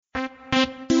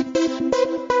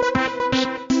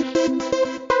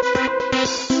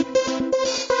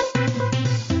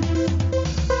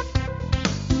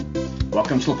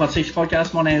to the Plus 6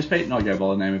 podcast. My name is Pete and I go by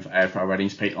the name of AFL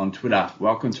Ratings Pete on Twitter.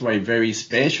 Welcome to a very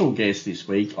special guest this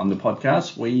week on the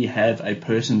podcast. We have a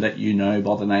person that you know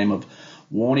by the name of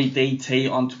Warnie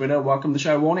DT on Twitter. Welcome to the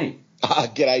show, Warnie.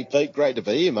 G'day, Pete. Great to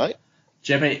be here, mate.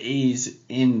 Jeppa is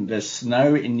in the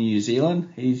snow in New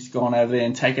Zealand. He's gone over there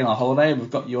and taken a holiday.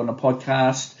 We've got you on the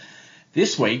podcast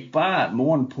this week, but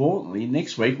more importantly,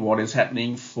 next week, what is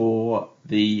happening for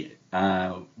the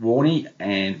Warnie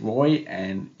and Roy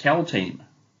and Cal team?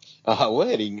 We're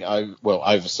heading,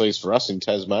 overseas for us in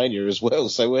Tasmania as well.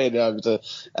 So we're heading over to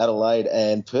Adelaide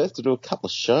and Perth to do a couple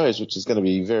of shows, which is going to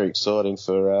be very exciting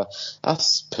for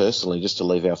us personally, just to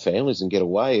leave our families and get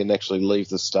away and actually leave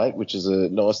the state, which is a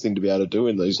nice thing to be able to do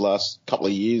in these last couple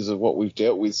of years of what we've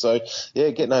dealt with. So,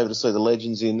 yeah, getting over to see the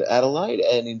legends in Adelaide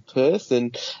and in Perth.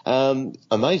 And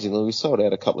amazingly, we sold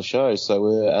out a couple of shows.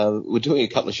 So we're doing a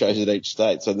couple of shows at each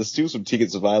state. So there's still some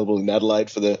tickets available in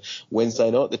Adelaide for the Wednesday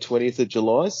night, the 20th of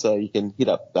July. So you can hit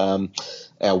up our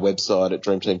website at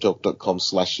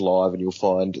dreamteamtalk.com/live and you'll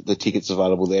find the tickets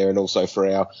available there. And also for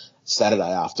our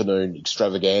Saturday afternoon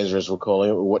extravaganza, as we're calling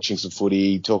it, we're watching some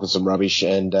footy, talking some rubbish,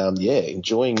 and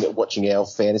enjoying watching our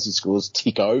fantasy scores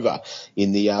tick over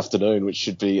in the afternoon, which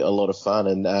should be a lot of fun.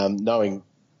 And knowing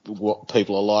what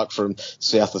people are like from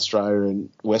South Australia and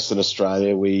Western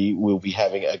Australia, we will be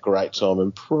having a great time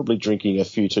and probably drinking a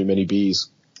few too many beers.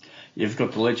 You've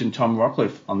got the legend Tom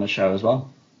Rockcliffe on the show as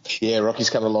well. Yeah,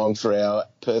 Rocky's come along for our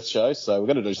Perth show, so we're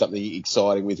going to do something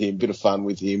exciting with him, a bit of fun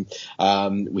with him,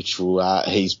 which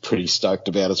he's pretty stoked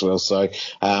about as well. So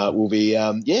that'll be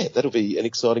an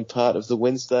exciting part of the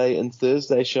Wednesday and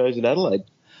Thursday shows in Adelaide.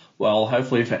 Well,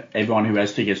 hopefully for everyone who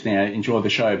has tickets now, enjoy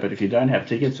the show. But if you don't have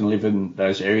tickets and live in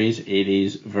those areas, it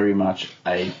is very much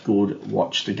a good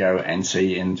watch to go and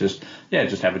see and just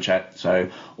have a chat.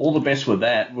 So all the best with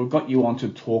that. We've got you on to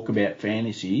talk about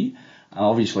fantasy,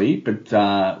 obviously,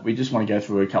 but we just want to go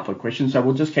through a couple of questions. So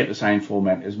we'll just keep the same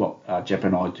format as what Jep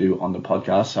and I do on the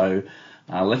podcast. So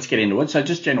let's get into it. So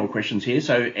just general questions here.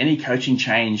 So any coaching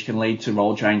change can lead to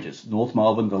role changes. North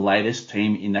Melbourne, the latest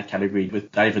team in that category,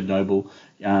 with David Noble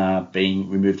being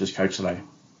removed as coach today.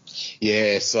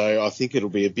 Yeah, so I think it'll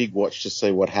be a big watch to see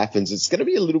what happens. It's going to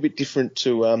be a little bit different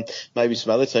to maybe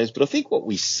some other teams, but I think what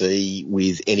we see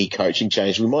with any coaching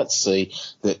change, we might see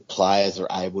that players are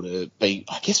able to be,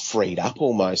 I guess, freed up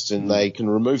almost, and they can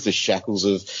remove the shackles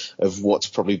of what's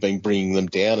probably been bringing them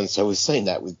down. And so we've seen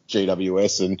that with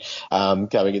GWS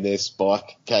and coming in there.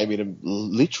 Spike came in and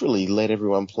literally let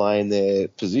everyone play in their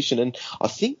position. And I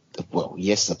think, well,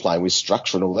 yes, they're playing with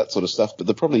structure and all that sort of stuff, but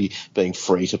they're probably being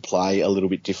free to play a little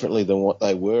bit differently than what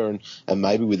they were, and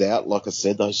maybe without, like I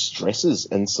said, those stresses.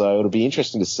 And so it'll be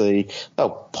interesting to see. They'll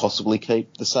possibly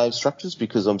keep the same structures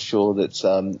because I'm sure that's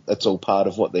all part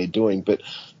of what they're doing, but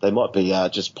they might be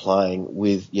just playing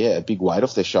with, a big weight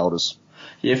off their shoulders.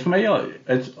 Yeah, for me,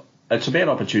 it's about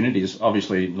opportunities.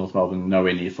 Obviously, North Melbourne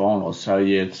nowhere near finals, so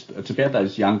it's about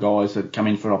those young guys that come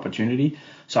in for opportunity.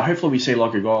 So hopefully we see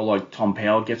like a guy like Tom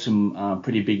Powell get some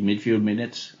pretty big midfield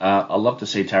minutes. I'd love to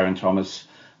see Taron Thomas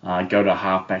go to a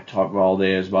halfback type role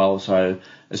there as well. So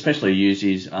especially use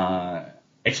his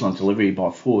excellent delivery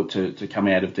by foot to come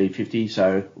out of D50.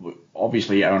 So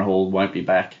obviously Aaron Hall won't be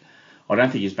back. I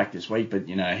don't think he's back this week, but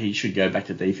he should go back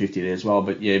to D50 there as well.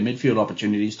 But yeah, midfield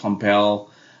opportunities, Tom Powell,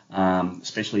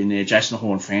 especially in there. Jason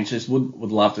Horne-Francis,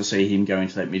 would love to see him go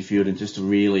into that midfield and just to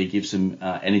really give some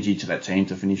energy to that team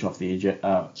to finish off the year.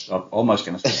 I'm almost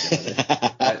going to say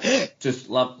there. Just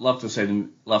love to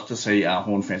see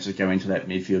Horne-Francis go into that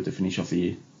midfield to finish off the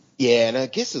year. Yeah, and I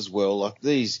guess as well, like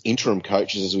these interim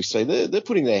coaches, as we say, they're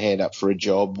putting their hand up for a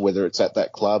job, whether it's at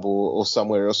that club or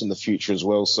somewhere else in the future as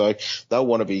well. So they'll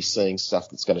want to be seeing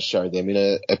stuff that's going to show them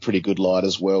in a pretty good light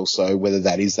as well. So whether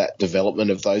that is that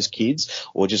development of those kids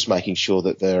or just making sure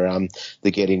that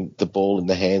they're getting the ball in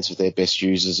the hands of their best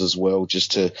users as well,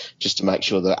 just to make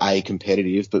sure they're A,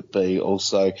 competitive, but B,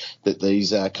 also that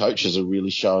these coaches are really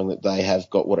showing that they have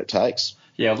got what it takes.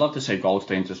 Yeah, I'd love to see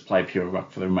Goldstein just play pure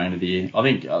ruck for the remainder of the year. I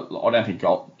don't think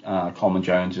Coleman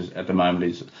Jones at the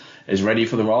moment is ready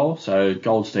for the role. So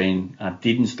Goldstein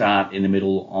didn't start in the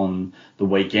middle on the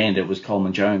weekend. It was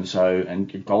Coleman Jones.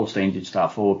 And Goldstein did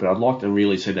start forward, but I'd like to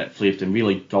really see that flipped and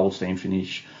really Goldstein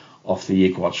finish off the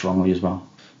year quite strongly as well.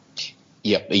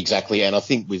 Yep, exactly. And I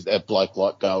think with a bloke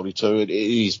like Goldie too, it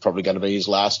is probably going to be his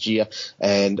last year.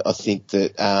 And I think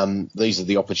that these are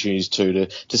the opportunities too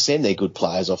to send their good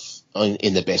players off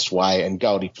in the best way. And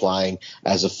Goldie playing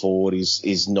as a forward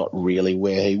is not really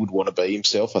where he would want to be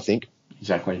himself, I think.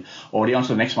 Exactly. Already on to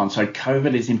the next one. So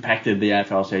COVID has impacted the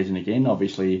AFL season again.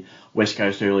 Obviously, West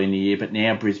Coast early in the year, but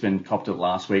now Brisbane copped it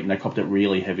last week, and they copped it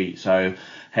really heavy. So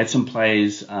had some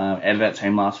players out of that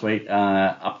team last week. It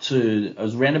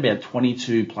was around about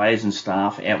 22 players and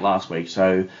staff out last week.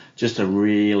 So just a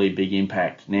really big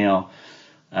impact. Now,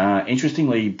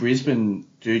 interestingly, Brisbane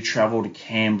do travel to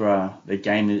Canberra. The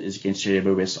game is against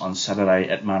GWS on Saturday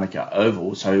at Manuka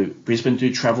Oval. So Brisbane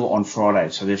do travel on Friday.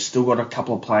 So they've still got a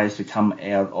couple of players to come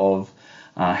out of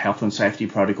health and safety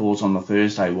protocols on the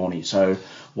Thursday, Warnie. So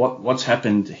what's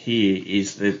happened here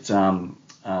is that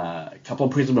a couple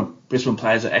of Brisbane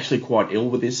players are actually quite ill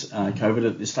with this COVID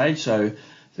at this stage. So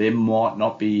they might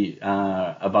not be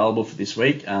available for this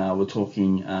week. We're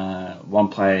talking one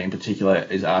player in particular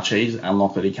is Archie's,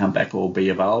 unlikely to come back or be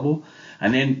available.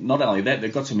 And then not only that,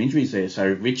 they've got some injuries there. So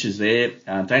Rich is there.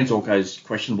 Dane Zorko's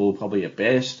questionable probably at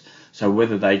best. So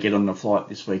whether they get on the flight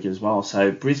this week as well.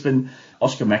 So Brisbane,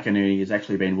 Oscar McInerney has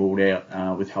actually been ruled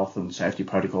out with health and safety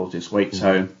protocols this week. Mm-hmm.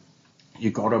 So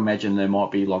you've got to imagine there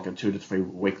might be like a 2 to 3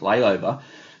 week layover.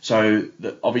 So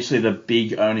obviously the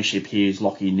big ownership here is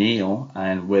Lachie Neale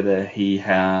and whether he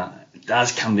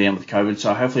does come down with COVID.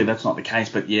 So hopefully that's not the case.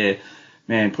 But yeah,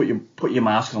 man, put your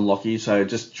mask on, Lachie. So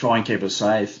just try and keep us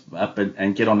safe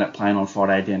and get on that plane on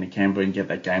Friday down to Canberra and get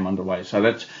that game underway. So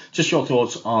that's just your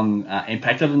thoughts on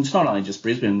impact. And it's not only just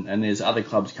Brisbane, and there's other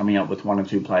clubs coming up with 1 or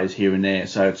 2 players here and there.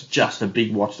 So it's just a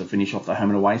big watch to finish off the home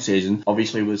and away season.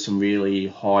 Obviously with some really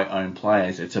high-owned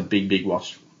players, it's a big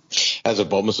watch. As a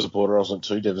Bomber supporter, I wasn't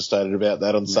too devastated about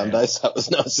that on Sunday, so it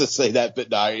was nice to see that. But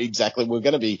no, exactly. We're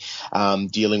going to be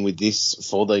dealing with this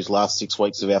for these last 6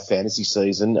 weeks of our fantasy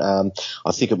season.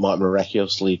 I think it might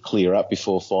miraculously clear up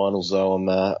before finals, though,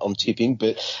 I'm tipping.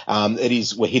 But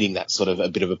we're hitting that sort of a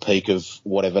bit of a peak of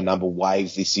whatever number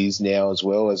wave this is now as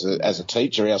well. As a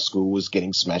teacher, our school was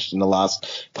getting smashed in the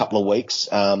last couple of weeks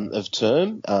of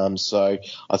term. So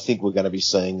I think we're going to be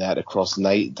seeing that across, and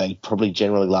they probably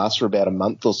generally last for about a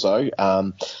month or so.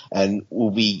 And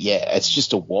it's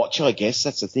just a watch, I guess.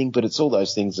 That's the thing. But it's all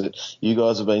those things that you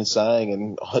guys have been saying,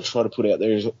 and I try to put out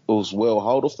there as well.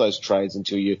 Hold off those trades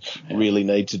until you really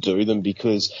need to do them,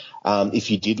 because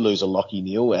if you did lose a Lachie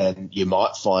Neale, and you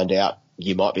might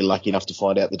be lucky enough to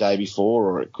find out the day before,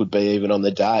 or it could be even on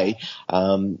the day,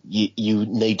 you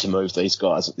need to move these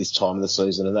guys at this time of the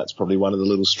season. And that's probably one of the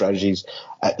little strategies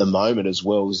at the moment as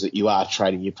well, is that you are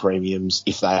trading your premiums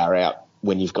if they are out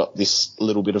when you've got this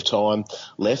little bit of time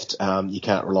left. You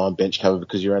can't rely on bench cover,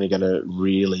 because you're only going to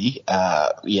really,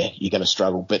 you're going to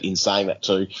struggle. But in saying that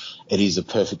too, it is a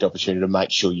perfect opportunity to make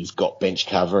sure you've got bench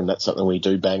cover, and that's something we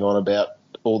do bang on about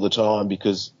all the time,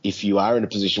 because if you are in a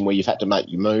position where you've had to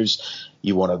make your moves,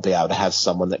 you want to be able to have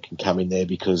someone that can come in there,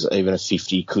 because even a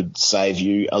 50 could save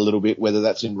you a little bit, whether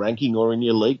that's in ranking or in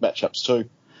your league matchups too.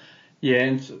 Yeah,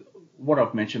 and what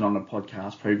I've mentioned on the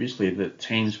podcast previously, that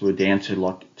teams were down to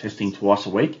like testing twice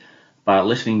a week, but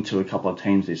listening to a couple of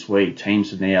teams this week,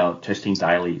 teams are now testing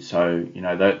daily. So,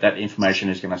 that information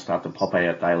is going to start to pop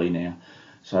out daily now.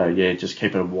 So yeah, just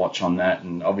keep a watch on that.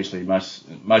 And obviously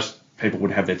most people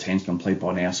would have their teams complete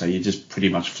by now. So you're just pretty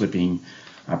much flipping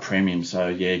premium. So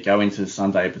yeah, go into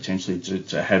Sunday potentially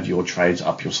to have your trades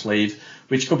up your sleeve,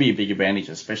 which could be a big advantage,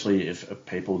 especially if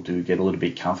people do get a little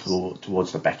bit comfortable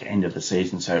towards the back end of the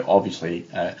season. So obviously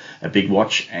a big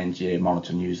watch, and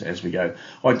monitor news as we go.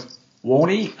 All right,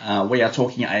 Warnie, we are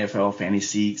talking AFL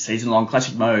Fantasy Season-Long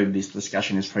Classic Mode. This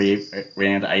discussion is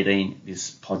pre-round 18.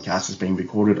 This podcast is being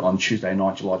recorded on Tuesday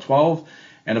night, July 12.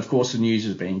 And, of course, the news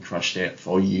is being crushed out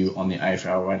for you on the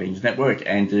AFL Ratings Network.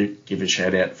 And to give a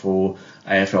shout-out for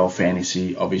AFL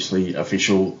Fantasy, obviously,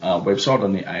 official website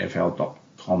on the afl.com.au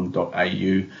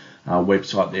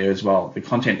website there as well. The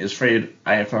content is free at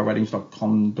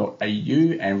aflratings.com.au,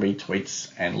 and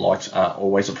retweets and likes are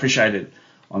always appreciated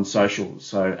on social.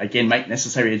 So, again, make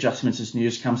necessary adjustments as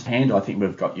news comes to hand. I think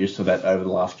we've got used to that over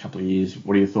the last couple of years.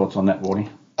 What are your thoughts on that, Warnie?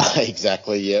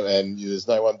 Exactly, yeah, and there's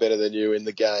no one better than you in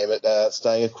the game at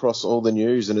staying across all the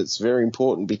news, and it's very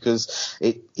important because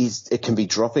it can be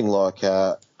dropping like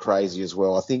crazy as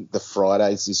well. I think the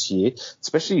Fridays this year,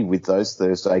 especially with those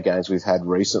Thursday games we've had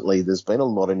recently, there's been a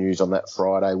lot of news on that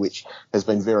Friday, which has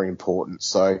been very important.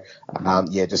 So,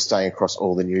 just staying across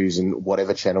all the news and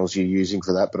whatever channels you're using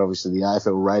for that. But obviously the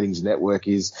AFL Ratings Network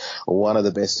is one of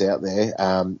the best out there.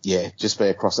 Just be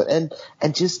across it and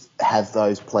just have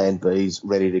those plan Bs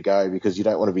ready to go, because you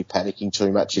don't want to be panicking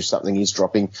too much if something is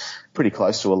dropping pretty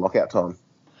close to a lockout time.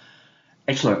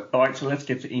 Excellent. All right, so let's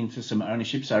get into some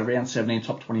ownership. So round 17,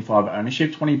 top 25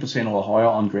 ownership, 20% or higher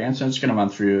on ground. So I'm just going to run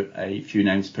through a few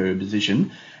names per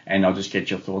position, and I'll just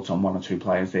get your thoughts on one or two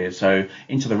players there. So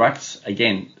into the rucks,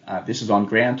 again, this is on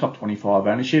ground, top 25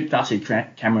 ownership. Darcy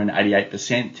Cameron,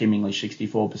 88%, Tim English,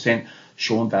 64%,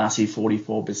 Sean Darcy,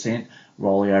 44%,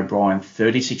 Rolly O'Brien,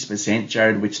 36%,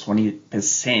 Jared Witts,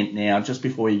 20%. Now, just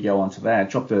before you go on to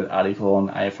that, drop the article on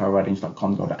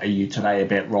aflratings.com.au today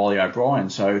about Rolly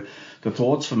O'Brien. So the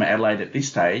thoughts from Adelaide at this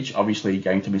stage, obviously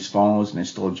going to miss finals and they're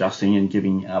still adjusting and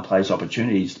giving players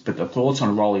opportunities, but the thoughts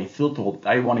on Rolly Thilthorpe,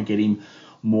 they want to get him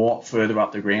more further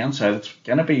up the ground. So it's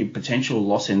going to be potential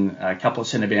loss in a couple of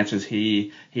centre bounces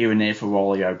here and there for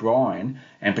Rolly O'Brien,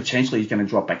 and potentially he's going to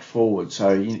drop back forward. So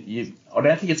I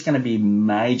don't think it's going to be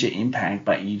major impact,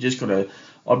 but you just got to,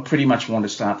 I'd pretty much want to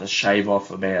start to shave off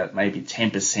about maybe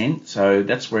 10%. So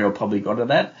that's where I'll probably got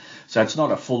it at. So it's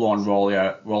not a full-on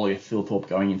Rolly Thilthorpe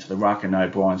going into the ruck and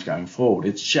O'Brien's going forward.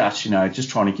 It's just, just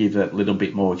trying to give a little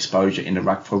bit more exposure in the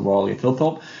ruck for Rolly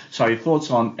Thilthorpe. So your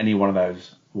thoughts on any one of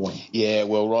those? Yeah,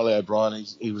 well, Rolly O'Brien,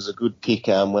 he was a good pick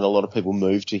when a lot of people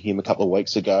moved to him a couple of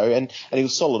weeks ago, and he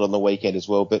was solid on the weekend as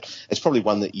well, but it's probably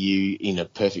one that you, in a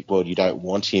perfect world, you don't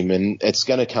want him, and it's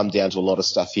going to come down to a lot of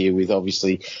stuff here with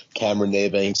obviously Cameron there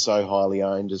being so highly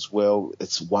owned as well.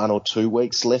 It's 1 or 2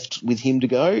 weeks left with him to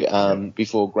go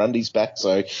before Grundy's back,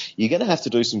 so you're going to have to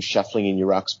do some shuffling in your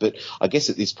rucks, but I guess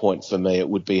at this point for me it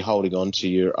would be holding on to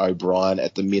your O'Brien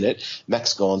at the minute.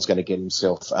 Max Gawn's going to get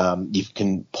himself, you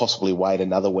can possibly wait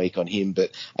another week on him, but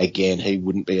again, he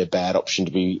wouldn't be a bad option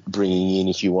to be bringing in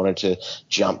if you wanted to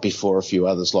jump before a few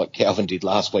others like Calvin did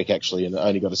last week actually, and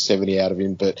only got a 70 out of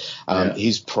him, but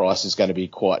his price is going to be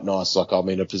quite nice. Like, I'm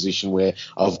in a position where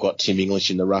I've got Tim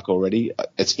English in the ruck already.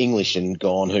 It's English and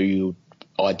Gawn who you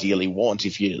ideally want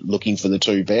if you're looking for the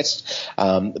two best,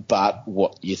 but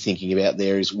what you're thinking about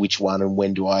there is which one and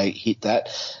when do I hit that.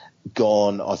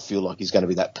 Gawn, I feel like, is going to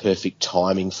be that perfect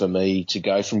timing for me to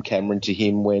go from Cameron to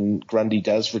him when Grundy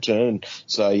does return.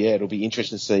 So, yeah, it'll be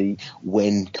interesting to see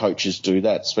when coaches do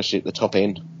that, especially at the top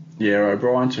end. Yeah,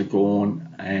 O'Brien to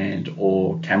Gawn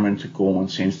or Cameron to Gawn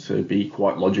seems to be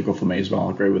quite logical for me as well.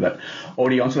 I agree with that.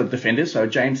 Already onto the defenders. So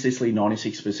James Sicily,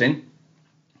 96%.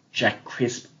 Jack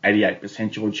Crisp, 88%.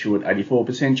 George Stewart, 84%.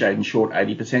 Jaden Short,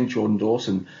 80%. Jordan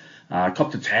Dawson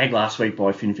copped a tag last week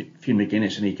by Finn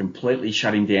McGuinness, and he completely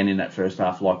shut him down in that first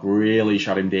half, like really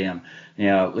shut him down.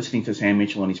 Now, listening to Sam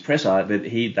Mitchell on his presser, that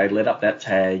they let up that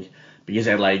tag because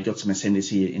Adelaide got some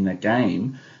ascendancy in that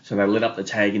game. So they let up the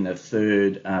tag in the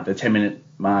 10-minute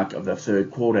mark of the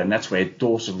third quarter, and that's where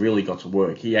Dawson really got to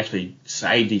work. He actually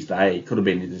saved his day. It could have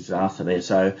been a disaster there.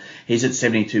 So he's at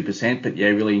 72%, but yeah,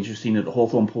 really interesting that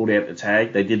Hawthorn pulled out the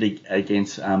tag. They did it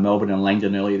against Melbourne and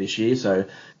Langdon earlier this year, so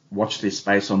watch this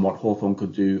space on what Hawthorn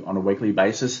could do on a weekly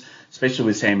basis, especially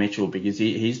with Sam Mitchell, because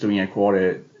he's doing quite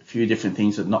a few different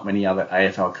things that not many other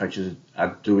AFL coaches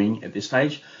are doing at this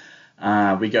stage.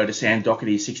 We go to Sam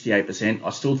Doherty, 68%.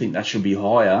 I still think that should be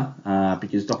higher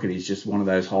because Doherty is just one of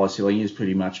those high ceilings,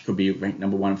 pretty much could be ranked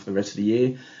number one for the rest of the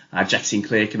year. Jack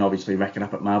Sinclair can obviously rack it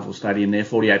up at Marvel Stadium there,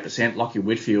 48%. Lockie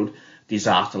Whitfield,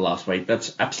 disaster last week.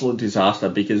 That's absolute disaster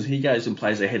because he goes and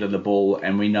plays ahead of the ball,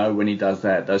 and we know when he does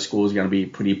that, those scores are going to be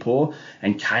pretty poor.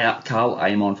 And Carl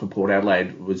Amon from Port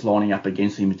Adelaide was lining up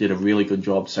against him, did a really good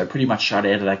job, so pretty much shut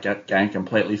out of that game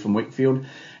completely from Whitfield.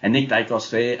 And Nick Dacos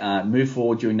there moved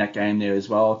forward during that game there as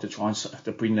well to try and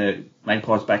to bring the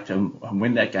Magpies back to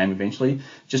win that game eventually,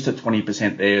 just at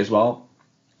 20% there as well.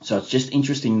 So it's just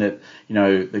interesting that,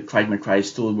 that Craig McRae is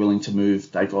still willing to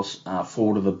move Dacos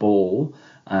forward of the ball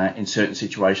in certain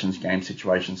situations, game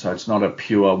situations. So it's not a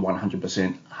pure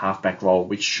 100% halfback role,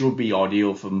 which should be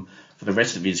ideal for the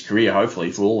rest of his career,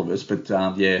 hopefully, for all of us. But,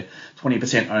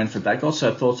 20% owned for Dacos.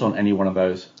 So thoughts on any one of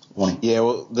those? Yeah,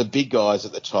 well, the big guys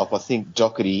at the top, I think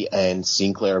Doherty and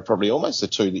Sinclair are probably almost the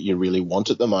two that you really want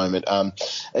at the moment.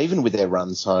 Even with their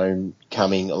runs home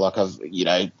coming,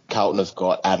 Carlton have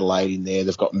got Adelaide in there,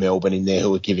 they've got Melbourne in there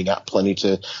who are giving up plenty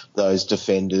to those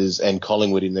defenders, and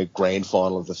Collingwood in the grand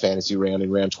final of the fantasy round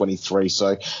in round 23.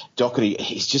 So Doherty,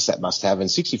 he's just that must-have, and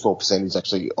 64% is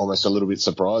actually almost a little bit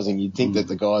surprising. You'd think that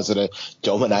the guys that are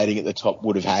dominating at the top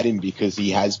would have had him because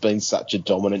he has been such a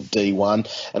dominant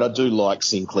D1, and I do like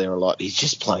Sinclair Sinclair a lot. He's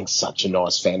just playing such a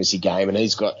nice fantasy game, and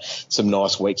he's got some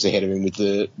nice weeks ahead of him with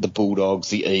the Bulldogs,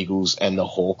 the Eagles, and the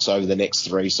Hawks over the next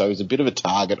 3. So he's a bit of a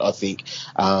target, I think,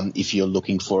 if you're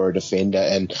looking for a defender.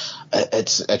 And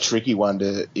it's a tricky one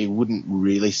you wouldn't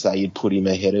really say you'd put him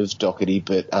ahead of Doherty,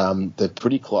 but they're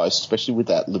pretty close, especially with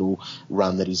that little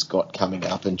run that he's got coming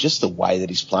up, and just the way that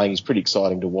he's playing is pretty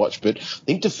exciting to watch. But I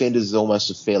think defenders is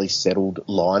almost a fairly settled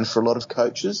line for a lot of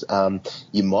coaches.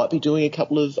 You might be doing a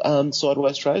couple of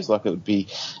sideways trades, like it would be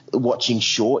watching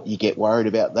Short, you get worried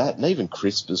about that, and even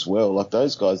Crisp as well. Like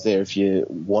those guys there, if you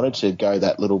wanted to go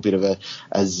that little bit of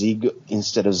a zig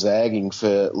instead of zagging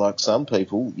for like some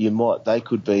people, they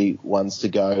could be ones to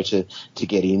go to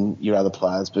get in your other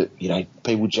players. But,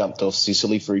 people jumped off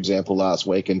Sicily, for example, last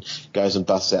week and goes and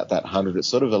busts out that 100. It's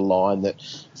sort of a line that,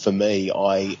 for me,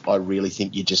 I really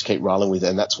think you just keep rolling with,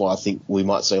 and that's why I think we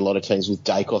might see a lot of teams with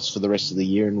Dacos for the rest of the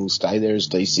year and will stay there as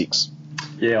D6.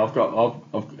 Yeah, I've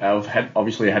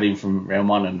obviously had him from round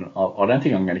 1, and I don't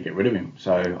think I'm going to get rid of him.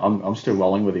 So I'm still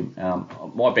rolling with him.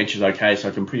 My bench is okay, so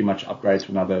I can pretty much upgrade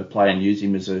to another player and use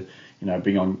him as a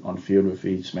being on field if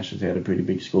he smashes out a pretty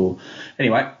big score.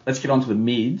 Anyway, let's get on to the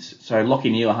mids. So Lockie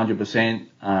Neal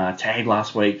 100%, tagged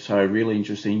last week, so really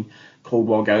interesting.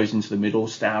 Caldwell goes into the middle,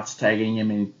 starts tagging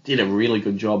him, and did a really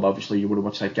good job. Obviously, you would have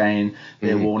watched that game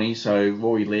there, Warney. So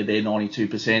Rory Laird there,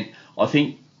 92%. I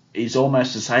think he's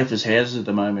almost as safe as houses at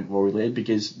the moment, Rory Laird,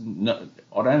 because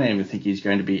I don't even think he's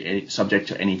going to be subject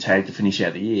to any tag to finish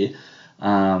out the year.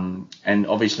 And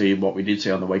obviously what we did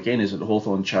see on the weekend is that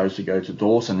Hawthorn chose to go to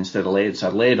Dawson instead of Laird. So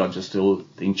Laird, I just still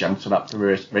think jumps it up the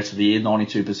rest of the year,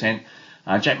 92%.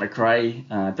 Jack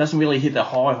McRae doesn't really hit the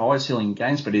high ceiling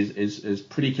games, but is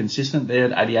pretty consistent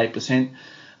there at 88%.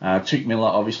 Tuke Miller,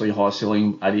 obviously high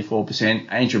ceiling,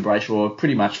 84%. Andrew Brayshaw,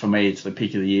 pretty much for me, it's the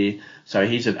pick of the year. So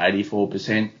he's at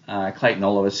 84%. Clayton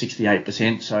Oliver,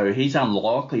 68%. So he's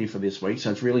unlikely for this week.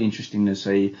 So it's really interesting to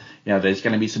see, there's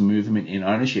going to be some movement in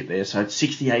ownership there. So it's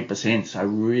 68%. So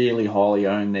really highly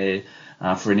owned there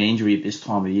for an injury at this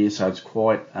time of the year. So it's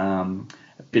quite a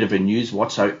bit of a news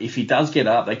watch. So if he does get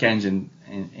up, that game's in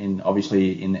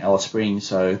obviously in Alice Springs.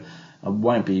 So it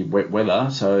won't be wet weather,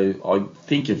 so I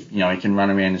think if he can run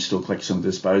around and still collect some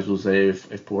disposals there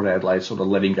if Port Adelaide sort of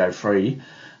let him go free.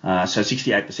 So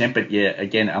 68%, but yeah,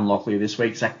 again, unlikely this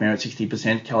week. Zach Merritt,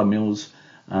 60%, Callum Mills,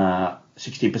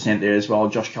 60% there as well.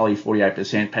 Josh Kelly,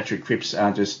 48%. Patrick Cripps,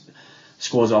 just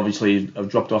scores obviously have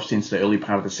dropped off since the early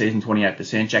part of the season,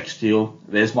 28%. Jack Steele,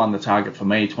 there's one the target for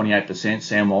me, 28%.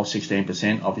 Sam Walsh,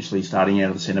 16%, obviously starting out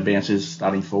of the centre bounces,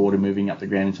 starting forward and moving up the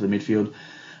ground into the midfield.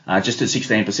 Just at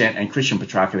 16%, and Christian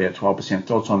Petrarca there at 12%.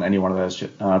 Thoughts on any one of those?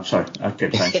 Sorry, I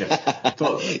kept saying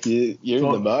Jeff. You're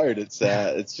in the mode.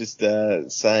 It's just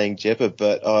saying Jepper,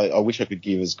 but I wish I could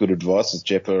give as good advice as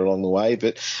Jepper along the way.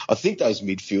 But I think those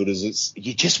midfielders,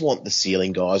 you just want the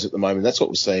ceiling guys at the moment. That's what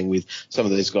we're seeing with some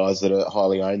of these guys that are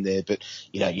highly owned there. But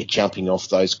you're jumping off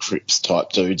those Cripps type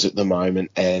dudes at the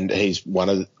moment, and he's one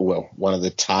of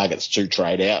the targets to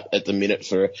trade out at the minute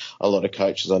for a lot of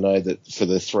coaches. I know that for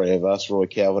the three of us, Roy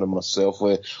Calvin and myself,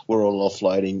 we're all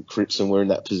offloading Cripps, and we're in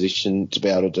that position to be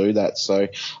able to do that. So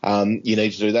you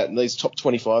need to do that. And these top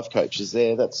 25 coaches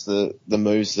there, that's the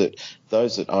moves that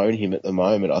those that own him at the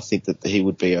moment, I think that he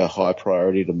would be a high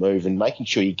priority to move, and making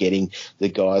sure you're getting the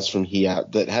guys from here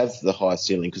that have the high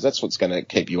ceiling, because that's what's going to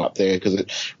keep you up there, because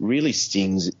it really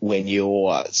stings when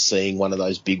you're seeing one of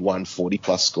those big 140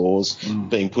 plus scores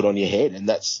being put on your head, and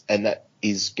that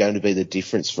is going to be the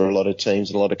difference for a lot of teams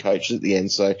and a lot of coaches at the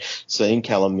end. So seeing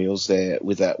Callum Mills there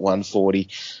with that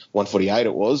 148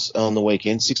 it was on the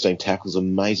weekend, 16 tackles,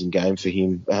 amazing game for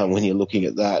him when you're looking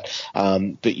at that.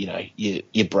 But,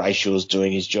 your Brayshaw's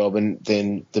doing his job, and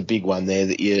then the big one there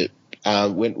that you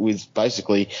went with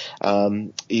basically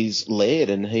is Laird,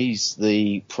 and he's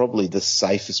probably the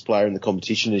safest player in the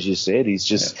competition, as you said. He's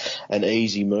just an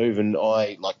easy move, and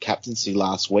I, like captaincy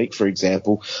last week, for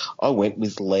example, I went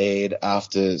with Laird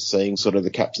after seeing sort of the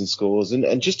captain scores,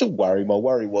 and just my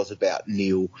worry was about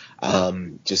Neil,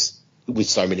 just with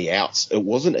so many outs. It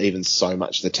wasn't even so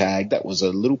much the tag. That was a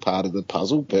little part of the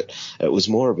puzzle, but it was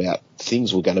more about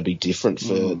things were going to be different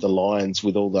for the Lions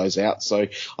with all those outs. So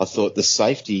I thought the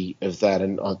safety of that,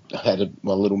 and I had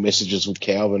my little messages with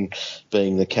Calvin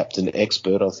being the captain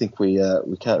expert. I think we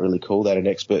can't really call that an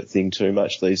expert thing too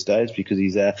much these days, because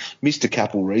he's missed a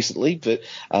couple recently, but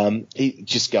he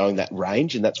just going that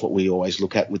range, and that's what we always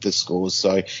look at with the scores.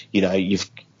 So,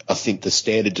 I think the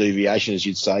standard deviation, as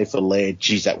you'd say, for Laird,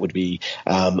 that would be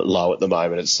low at the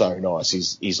moment. It's so nice.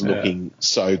 He's looking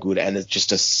so good, and it's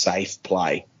just a safe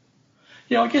play.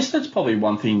 Yeah, I guess that's probably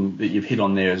one thing that you've hit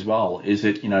on there as well, is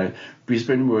that,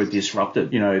 Brisbane were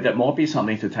disrupted. That might be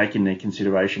something to take into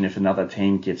consideration if another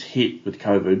team gets hit with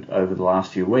COVID over the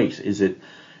last few weeks, is that,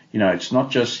 it's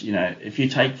not just, if you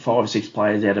take 5 or 6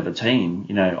 players out of a team,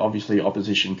 obviously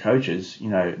opposition coaches,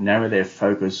 narrow their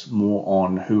focus more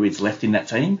on who is left in that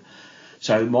team.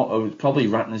 So probably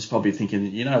Rutten is probably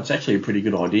thinking, it's actually a pretty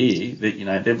good idea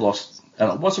that, they've lost,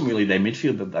 and it wasn't really their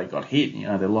midfield that they got hit.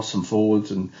 They lost some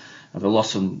forwards and they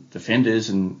lost some defenders,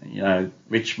 and,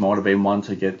 Rich might have been one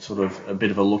to get sort of a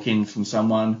bit of a look in from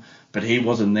someone, but he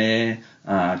wasn't there.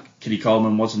 Kitty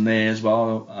Coleman wasn't there as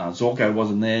well. Zorko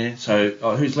wasn't there. So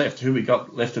who's left? Who we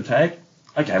got left to tag?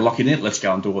 Okay, lock it in. Let's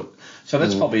go and do it. So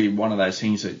that's probably one of those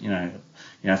things that,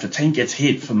 if a team gets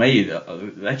hit, for me,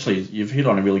 actually, you've hit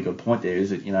on a really good point there,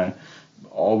 is that,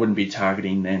 I wouldn't be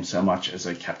targeting them so much as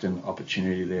a captain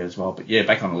opportunity there as well. But yeah,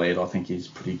 back on the lead, I think he's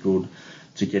pretty good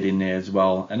to get in there as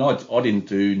well. And I didn't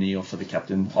do Neil for the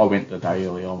captain. I went the day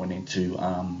earlier. I went into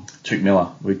Tuke Miller,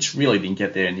 which really didn't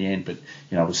get there in the end, but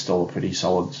it was still a pretty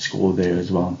solid score there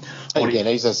as well. Again,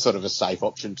 he's a sort of a safe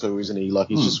option too, isn't he? Like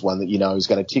he's just one that is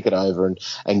going to tick it over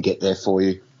and get there for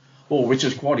you. Well, which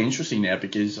is quite interesting now,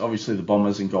 because obviously the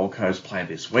Bombers and Gold Coast play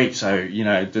this week. So,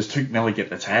 does Tuke Miller get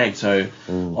the tag? So,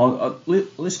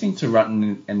 listening to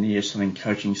Rutten and the Essendon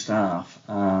coaching staff,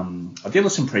 I did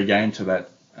listen pre-game to that,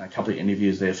 a couple of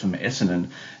interviews there from Essendon,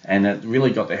 and it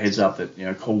really got the heads up that,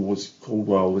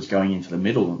 Caldwell was going into the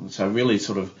middle. So it really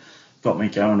sort of got me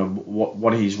going of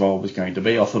what his role was going to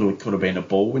be. I thought it could have been a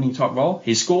ball-winning type role.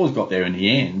 His scores got there in the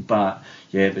end, but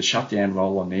yeah, the shutdown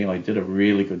role on Neil, he did a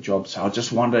really good job. So I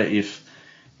just wonder if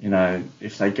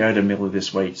they go to Miller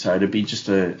this week. So to be just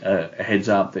a heads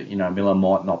up that, Miller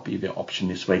might not be the option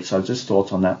this week. So just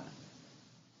thoughts on that.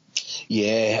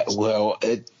 Yeah, well,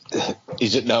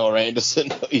 is it Noah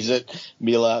Anderson? Is it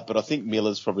Miller? But I think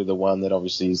Miller's probably the one that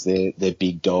obviously is their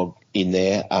big dog in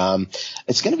there.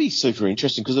 It's going to be super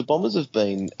interesting because the Bombers have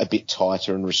been a bit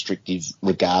tighter and restrictive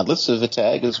regardless of a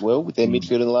tag as well with their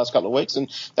midfield in the last couple of weeks, and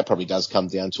that probably does come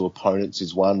down to opponents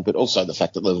is one, but also the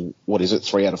fact that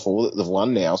 3 out of 4 that they've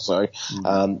won now, so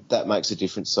that makes a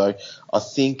difference. So I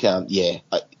think,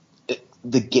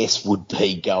 the guess would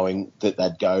be going that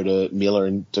they'd go to Miller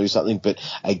and do something. But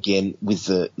again, with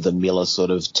the Miller sort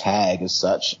of tag as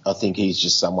such, I think he's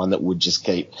just someone that would just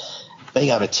keep being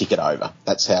able to tick it over.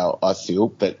 That's how I feel.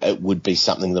 But it would be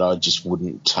something that I just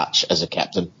wouldn't touch as a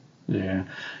captain. Yeah,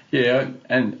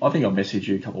 and I think I messaged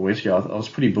you a couple of weeks ago. I was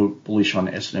pretty bullish on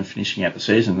Essendon finishing out the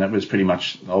season. That was pretty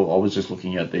much, I was just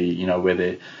looking at the,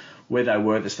 where they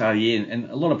were at the start of the year. And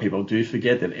a lot of people do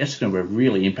forget that Essendon were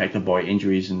really impacted by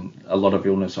injuries and a lot of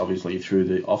illness, obviously, through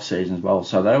the off-season as well.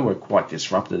 So they were quite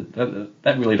disrupted.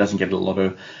 That really doesn't get a lot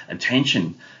of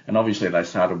attention. And obviously they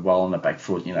started well on the back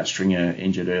foot. Stringer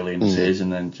injured early in the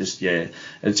season, and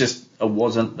it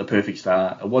wasn't the perfect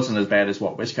start. It wasn't as bad as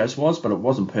what West Coast was, but it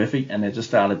wasn't perfect, and they just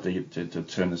started to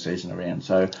turn the season around.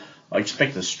 So I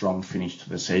expect a strong finish to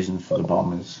the season for the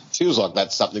Bombers. Feels like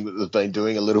that's something that they've been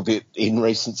doing a little bit in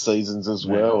recent seasons as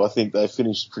well. I think they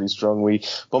finished pretty strong.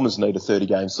 Bombers need a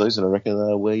 30-game season. I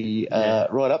reckon we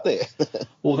right up there.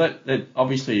 Well, that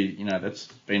obviously, that's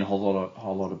been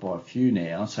highlighted by a few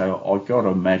now. So I've got to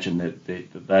imagine that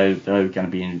they're going to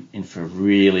be in for a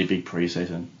really big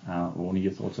preseason. What are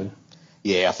your thoughts there?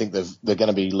 Yeah, I think they're going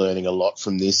to be learning a lot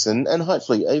from this, and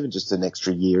hopefully even just an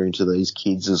extra year into these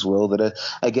kids as well that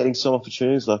are getting some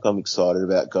opportunities. Like, I'm excited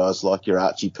about guys like your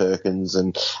Archie Perkins,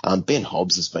 and Ben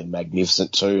Hobbs has been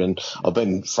magnificent too. And I've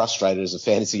been frustrated as a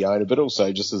fantasy owner, but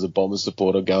also just as a Bombers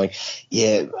supporter going,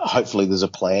 yeah, hopefully there's a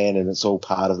plan and it's all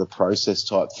part of the process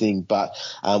type thing. But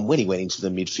when he went into the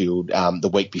midfield the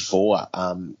week before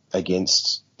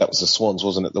against... That was the Swans,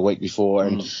 wasn't it, the week before?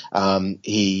 And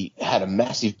he had a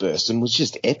massive burst and was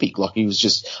just epic. Like, he was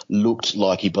just looked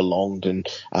like he belonged, and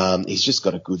he's just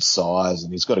got a good size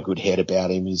and he's got a good head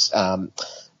about him. He's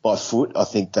by foot, I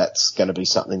think that's going to be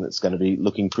something that's going to be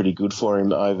looking pretty good for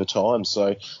him over time.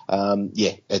 So,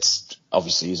 it's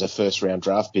obviously he's a first-round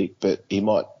draft pick, but he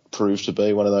might prove to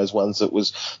be one of those ones that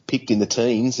was picked in the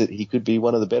teens, that he could be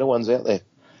one of the better ones out there.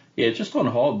 Yeah, just on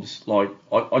Hobbs,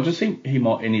 I just think he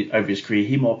might, over his career,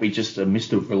 he might be just a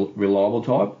Mr. Reliable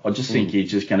type. I just think he's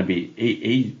just going to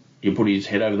be, he'll put his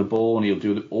head over the ball and he'll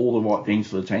do all the right things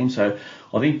for the team. So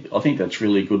I think that's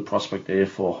really a good prospect there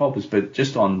for Hobbs. But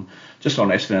just on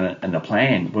Essendon and the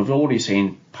plan, we've already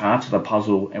seen parts of the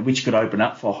puzzle and which could open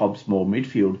up for Hobbs more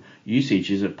midfield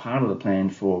usage. Is it part of the plan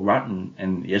for Rutten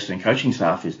and the Essendon coaching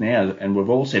staff is now, and we've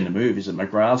all seen the move, is that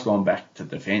McGrath's gone back to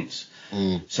defence.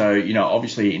 So,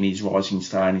 obviously in his rising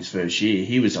star in his first year,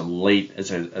 he was elite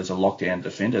as a lockdown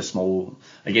defender,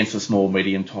 against a small,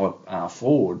 medium type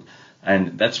forward.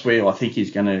 And that's where I think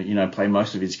he's going to, play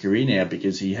most of his career now,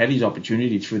 because he had his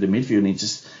opportunity through the midfield and he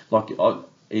just,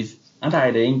 his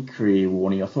under-18 career,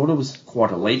 Warnie, I thought it was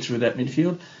quite elite through that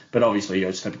midfield. But obviously,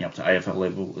 stepping up to AFL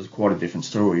level is quite a different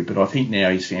story. But I think now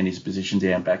he's found his position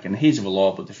down back, and he's a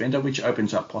reliable defender, which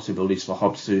opens up possibilities for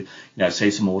Hobbs to,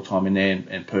 see some more time in there,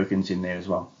 and Perkins in there as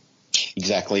well.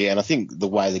 Exactly, and I think the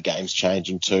way the game's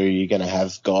changing too, you're going to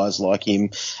have guys like him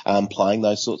playing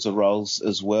those sorts of roles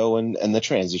as well, and the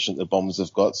transition the Bombers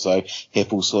have got. So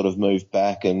Heppel sort of moved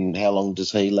back, and how long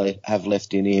does he have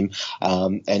left in him?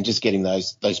 And just getting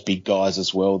those big guys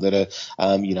as well that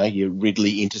are, your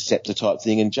Ridley interceptor type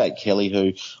thing, and Jake Kelly,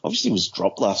 who obviously was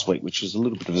dropped last week, which was a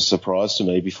little bit of a surprise to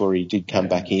me before he did come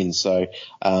back in. So,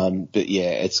 but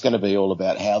yeah, it's going to be all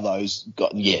about how those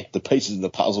the pieces of the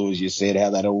puzzle, as you said,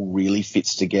 how that all really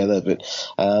fits together. But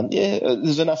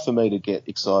there's enough for me to get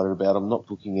excited about. I'm not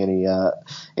booking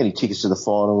any tickets to the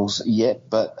finals yet,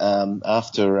 but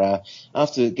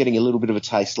after getting a little bit of a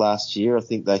taste last year, I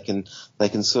think they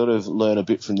can sort of learn a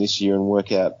bit from this year and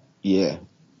work out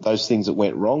those things that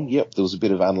went wrong. Yep, there was a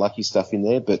bit of unlucky stuff in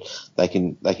there, but they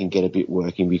can get a bit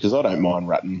working, because I don't mind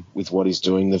Rutten with what he's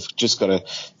doing. They've just got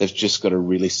to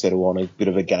really settle on a bit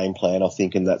of a game plan, I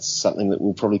think, and that's something that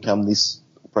will probably come this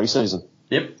pre-season.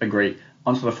 Yep, agree.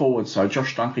 Onto the forwards. So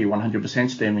Josh Dunkley, 100%.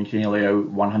 Stephen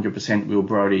Coniglio, 100%. Will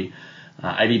Brodie,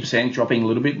 80%, dropping a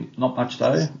little bit. Not much,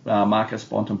 though. Marcus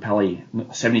Bontempelli,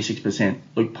 76%.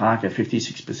 Luke Parker,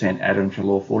 56%. Adam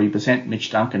Treloar, 40%.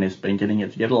 Mitch Duncan has been getting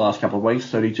it together the last couple of weeks,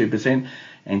 32%.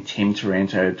 And Tim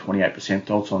Taranto, 28%.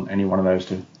 Thoughts on any one of those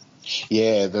two?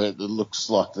 Yeah, it looks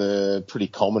like they're pretty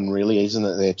common, really, isn't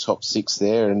it? They're top six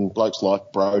there. And blokes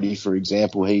like Brodie, for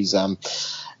example, he's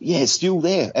still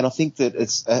there. And I think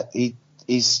that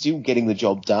he's still getting the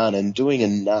job done and doing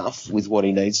enough with what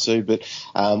he needs to. But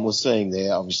we're seeing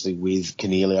there, obviously, with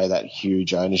Coniglio, that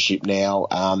huge ownership now,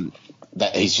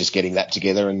 that he's just getting that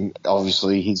together. And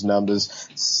obviously his numbers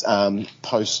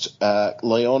post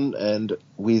Leon and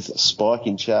with Spike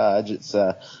in charge,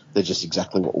 they're just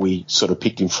exactly what we sort of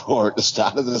picked him for at the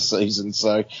start of the season.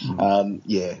 So,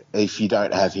 if you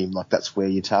don't have him, that's where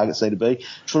your targets need to be.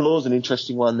 Treloar's an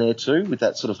interesting one there too, with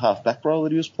that sort of half-back role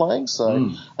that he was playing.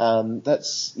 So,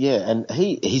 and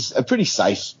he's a pretty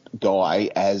safe guy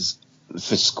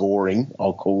for scoring,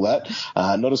 I'll call that.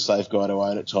 Not a safe guy to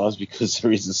own at times, because there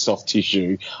is a soft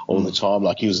tissue all the time.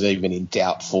 Like, he was even in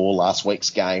doubt for last week's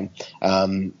game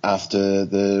after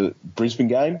the Brisbane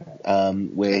game,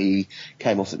 where he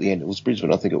came off at the end. It was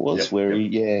Brisbane, I think it was,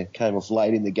 he came off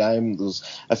late in the game. There was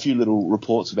a few little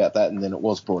reports about that, and then it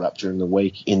was brought up during the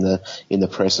week in the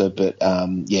presser. But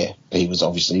he was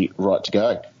obviously right to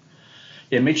go.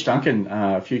 Yeah, Mitch Duncan,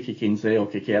 a few kick-ins there, or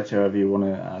kick-outs, however you want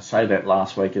to say that,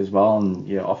 last week as well,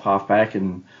 and off half-back,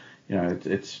 and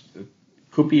it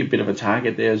could be a bit of a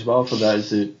target there as well for those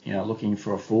that looking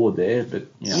for a forward there. But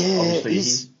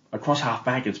obviously across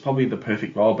half-back, it's probably the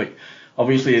perfect role. But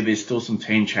obviously there's still some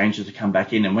team changes to come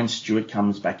back in, and when Stewart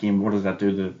comes back in, what does that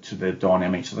do to the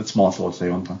dynamics? So that's my thoughts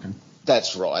there on Duncan.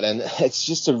 That's right, and it's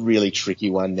just a really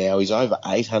tricky one now. He's over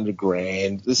 800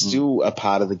 grand. There's still a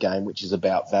part of the game which is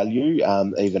about value,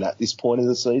 even at this point in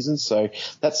the season. So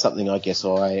that's something I guess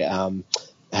I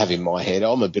have in my head.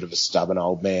 I'm a bit of a stubborn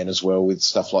old man as well with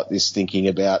stuff like this, thinking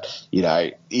about,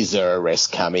 is there a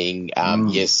rest coming?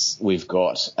 Yes, we've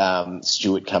got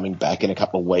Stewart coming back in a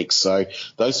couple of weeks. So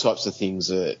those types of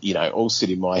things are, all sit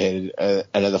in my head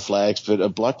and are the flags. But a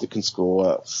bloke that can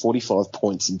score 45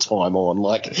 points in time on,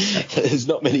 there's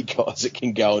not many guys that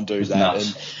can go and do that.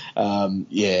 Nuts. And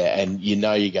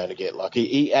you're going to get lucky.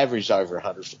 He averaged over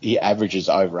 100. He averages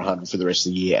over 100 for the rest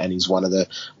of the year, and he's one of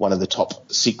the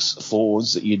top six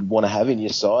forwards that you'd want to have in your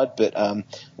side. But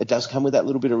it does come with that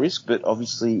little bit of risk. But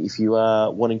obviously, if you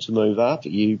are wanting to move up,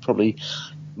 you probably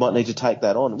might need to take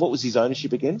that on. What was his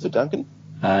ownership again for Duncan?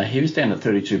 He was down at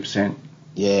 32%.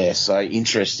 Yeah, so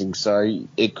interesting. So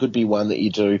it could be one that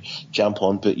you do jump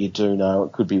on, but you do know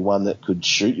it could be one that could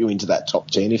shoot you into that top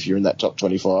 10 if you're in that top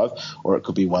 25, or it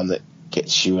could be one that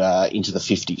gets you into the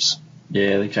 50s.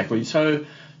 Yeah, exactly. So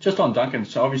just on Duncan,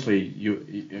 so obviously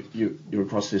you're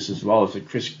across this as well, is that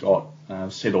Chris Scott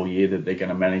said all year that they're going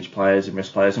to manage players and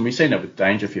rest players, and we've seen that with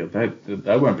Dangerfield.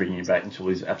 They weren't bringing him back until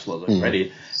he's absolutely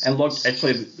ready. And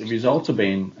actually the results have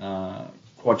been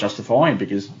quite justifying,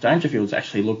 because Dangerfield's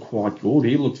actually looked quite good.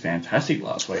 He looked fantastic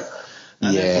last week.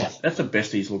 That's the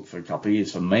best he's looked for a couple of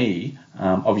years for me.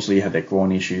 Obviously, he had that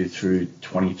groin issue through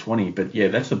 2020, but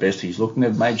that's the best he's looked, and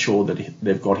they've made sure that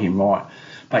they've got him right.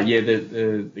 But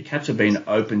the Cats have been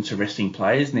open to resting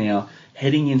players now.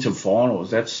 Heading into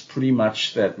finals, that's pretty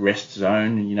much that rest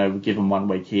zone. We give them 1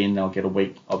 week in, they'll get a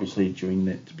week, obviously,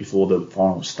 before the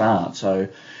finals start. So,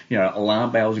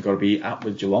 alarm bells have got to be up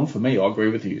with Geelong for me. I agree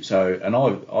with you. So, and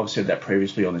I've said that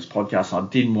previously on this podcast, and I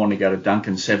didn't want to go to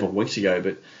Duncan several weeks ago,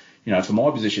 but for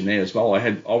my position there as well,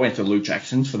 I went to Luke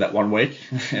Jackson's for that 1 week.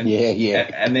 And,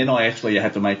 and then I actually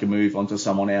had to make a move onto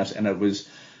someone else, and it was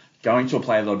going to a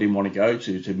player that I didn't want to go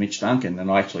to Mitch Duncan, and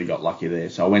I actually got lucky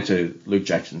there. So I went to Luke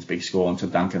Jackson's big score and to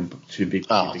Duncan, two big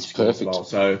scores as well.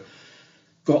 So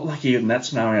got lucky in that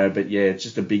scenario, but it's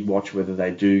just a big watch whether they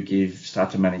do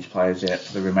start to manage players out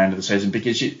for the remainder of the season,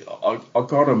 because I've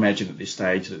got to imagine at this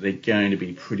stage that they're going to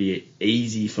be pretty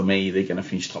easy for me. They're going to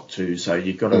finish top 2, so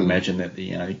you've got to imagine that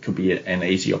it could be an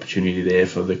easy opportunity there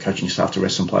for the coaching staff to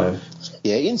rest some players.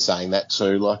 Yeah, in saying that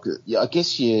too, I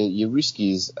guess your risk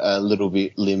is a little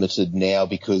bit limited now,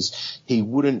 because you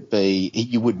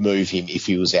would move him if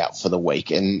he was out for the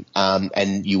week, and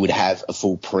you would have a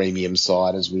full premium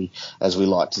side, as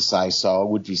we like to say. So I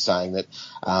would be saying that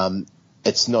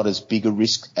it's not as big a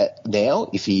risk now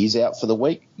if he is out for the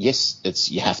week. Yes,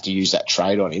 you have to use that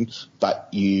trade on him, but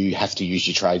you have to use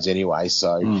your trades anyway.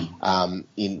 So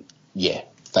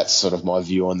that's sort of my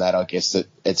view on that. I guess that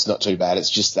it's not too bad. It's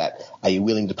just that, are you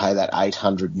willing to pay that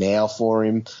 $800 now for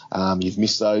him? You've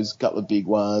missed those couple of big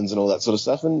ones and all that sort of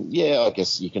stuff. And I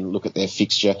guess you can look at their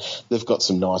fixture. They've got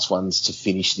some nice ones to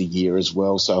finish the year as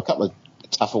well. So a couple of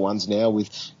tougher ones now with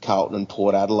Carlton and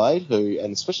Port Adelaide,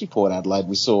 and especially Port Adelaide,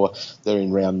 we saw they're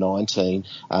in round 19.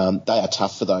 They are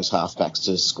tough for those halfbacks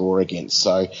to score against.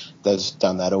 So they've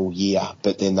done that all year,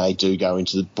 but then they do go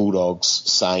into the Bulldogs,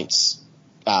 Saints,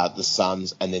 the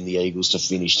Suns, and then the Eagles to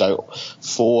finish. So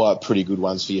 4 pretty good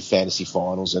ones for your fantasy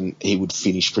finals, and he would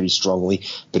finish pretty strongly.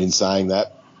 But in saying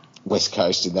that, West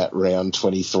Coast in that round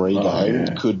 23 game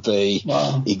could be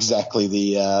exactly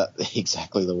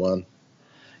the one.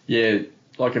 Yeah,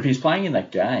 like if he's playing in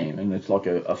that game and it's like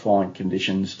a fine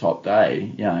conditions type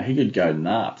day, he could go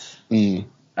nuts.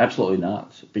 Absolutely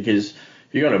nuts. Because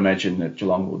you got to imagine that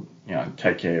Geelong would,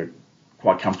 take care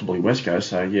quite comfortably West Coast.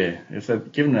 So, if they're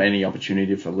given any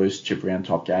opportunity for a loose chip round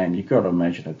type game, you've got to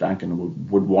imagine that Duncan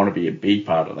would want to be a big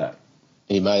part of that.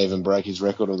 He may even break his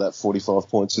record of that 45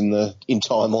 points in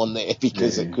time on there,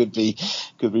 because it could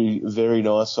be very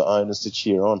nice for owners to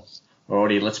cheer on.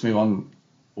 Alrighty, let's move on.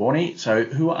 Warnie, so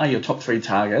who are your top 3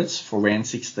 targets for round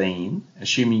 16,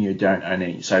 assuming you don't own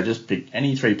any? So just pick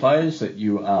any 3 players that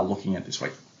you are looking at this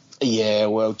week. Yeah,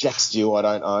 well, Jack Steele I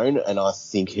don't own, and I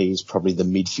think he's probably the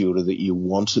midfielder that you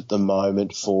want at the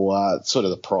moment for sort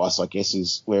of the price, I guess,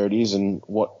 is where it is, and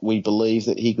what we believe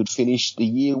that he could finish the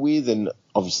year with, and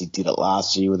obviously did it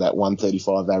last year with that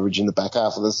 135 average in the back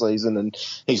half of the season, and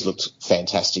he's looked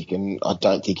fantastic, and I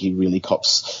don't think he really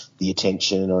cops the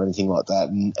attention or anything like that,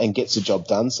 and gets the job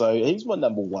done. So he's my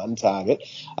number 1 target.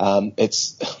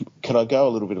 Can I go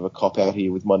a little bit of a cop out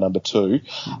here with my number 2?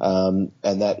 And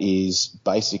that is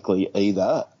basically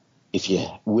either, if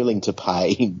you're willing to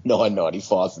pay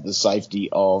 $9.95 for the safety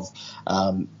of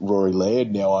Rory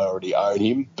Laird. Now, I already own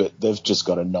him, but they've just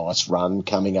got a nice run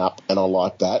coming up, and I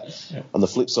like that. Yep. On the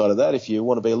flip side of that, if you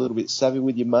want to be a little bit savvy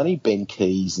with your money, Ben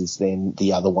Keys is then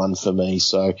the other one for me.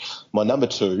 So my number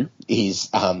 2 is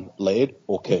Laird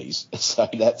or Keys. So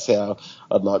that's how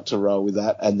I'd like to roll with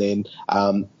that. And then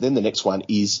the next one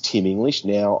is Tim English.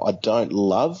 Now, I don't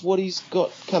love what he's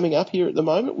got coming up here at the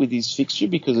moment with his fixture,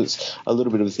 because it's a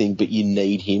little bit of a thing, but you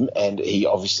need him, and he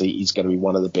obviously is going to be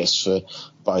one of the best for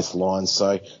both lines.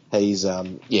 So he's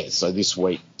so this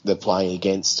week they're playing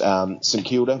against St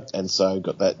Kilda, and so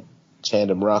got that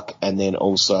tandem ruck, and then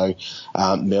also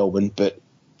Melbourne, but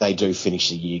they do finish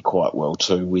the year quite well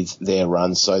too with their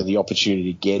run. So the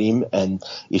opportunity to get him, and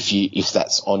if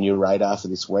that's on your radar for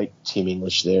this week, Tim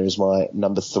English there is my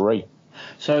number 3.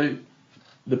 So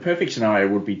the perfect scenario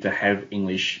would be to have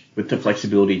English with the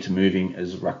flexibility to move him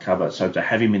as ruck cover. So to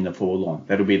have him in the forward line,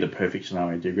 that'll be the perfect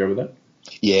scenario. Do you agree with that?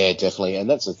 Yeah, definitely. And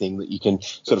that's the thing that you can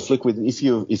sort of flick with. If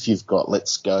you've got,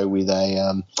 let's go with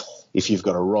a if you've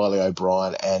got a Riley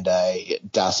O'Brien and a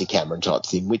Darcy Cameron type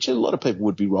thing, which a lot of people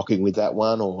would be rocking with that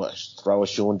one, or throw a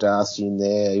Sean Darcy in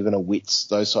there, even a Witts,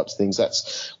 those types of things.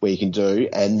 That's where you can do.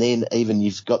 And then even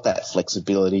you've got that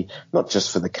flexibility, not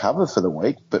just for the cover for the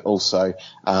week, but also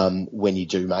when you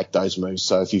do make those moves.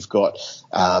 So if you've got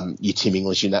your Tim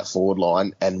English in that forward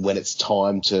line, and when it's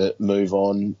time to move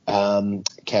on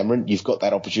Cameron, you've got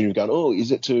that opportunity of going, oh,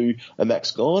 is it to a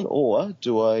Max Gawn, or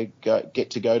do I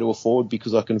get to go to a forward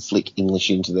because I can flick English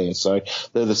into there? So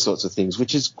they're the sorts of things,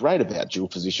 which is great about dual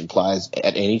position players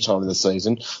at any time of the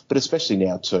season, but especially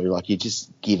now too. Like, you're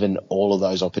just given all of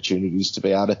those opportunities to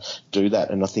be able to do that,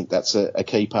 and I think that's a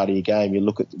key part of your game. You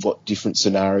look at what different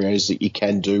scenarios that you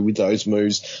can do with those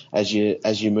moves as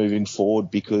you're moving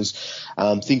forward, because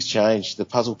things change. The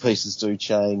puzzle pieces do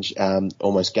change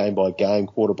almost game by game,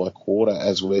 quarter by quarter,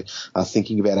 as we're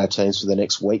thinking about our teams for the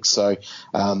next week. So,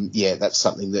 that's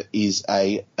something that is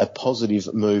a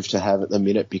positive move to have at the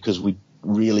minute, because we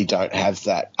really don't have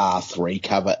that R3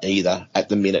 cover either at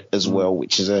the minute as well,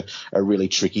 which is a really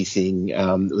tricky thing.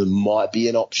 There might be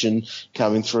an option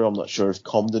coming through. I'm not sure if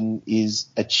Comden is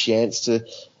a chance to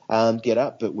get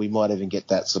up, but we might even get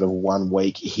that sort of 1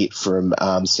 week hit from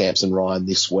Samson Ryan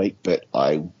this week, but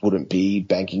I wouldn't be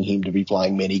banking him to be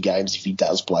playing many games if he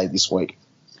does play this week.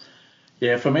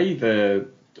 Yeah, for me,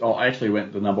 I actually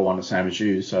went the number one the same as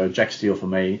you. So Jack Steele for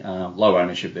me, low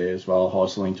ownership there as well, high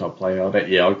ceiling type player.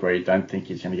 I agree. Don't think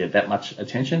he's going to get that much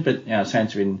attention, but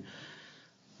Saints are in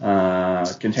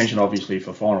contention obviously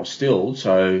for final still.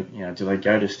 So do they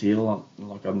go to Steele?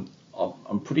 Like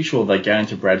I'm pretty sure they go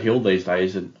into Brad Hill these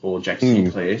days, or Jack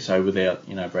Sinclair. So without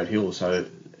Brad Hill, so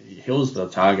Hill's the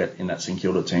target in that St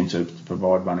Kilda team to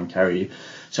provide run and carry.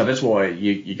 So that's why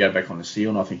you go back on the Steele,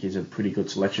 and I think he's a pretty good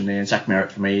selection there. Zach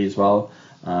Merritt for me as well.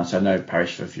 So no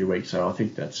Parish for a few weeks. So I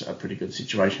think that's a pretty good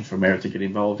situation for Merritt to get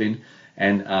involved in.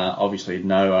 And obviously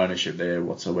no ownership there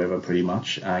whatsoever, pretty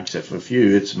much, except for a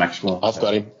few. It's Max Gawn. I've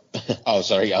got him. Oh,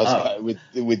 sorry.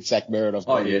 With Zach Merritt, I've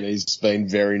got him. He's been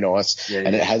very nice.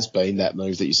 And it has been that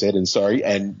move that you said. And sorry,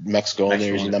 and Max Gawn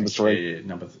there is your number 3.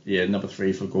 Number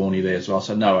 3 for Gawny there as well.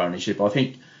 So no ownership. I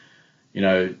think,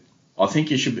 I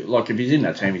think you should be, like, if he's in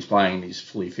that team, he's playing, he's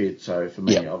fully fit. So for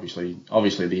me,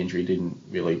 obviously the injury didn't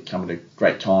really come at a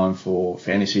great time for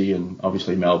fantasy, and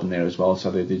obviously Melbourne there as well. So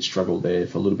they did struggle there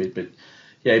for a little bit, but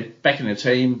back in the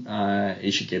team, he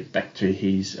should get back to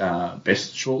his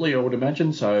best shortly, I would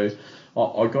imagine. So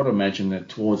I got to imagine that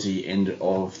towards the end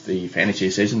of the fantasy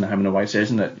season, the home and away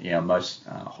season, that most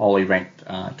highly ranked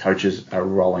coaches are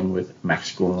rolling with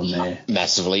Max Gawn there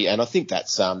massively, and I think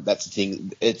that's the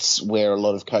thing. It's where a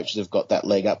lot of coaches have got that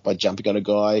leg up by jumping on a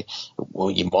guy.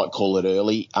 Well, you might call it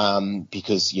early,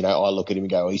 because I look at him and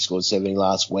go, he scored 70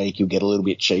 last week. He'll get a little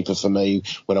bit cheaper for me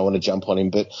when I want to jump on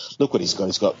him. But look what he's got.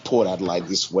 He's got Port Adelaide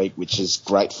this week, which is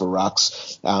great for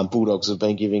rucks. Bulldogs have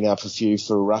been giving up a few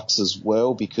for rucks as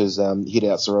well, because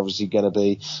hit-outs are obviously going to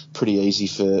be pretty easy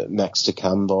for Max to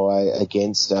come by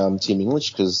against Tim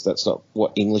English, because that's not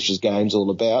what English's game's all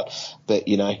about. But,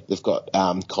 they've got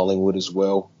Collingwood as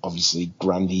well. Obviously,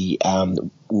 Grundy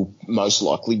will most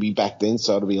likely be back then,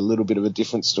 so it'll be a little bit of a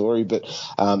different story. But,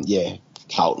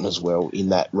 Carlton as well in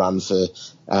that run for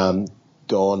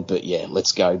Gawn. But,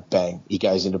 let's go. Bang. He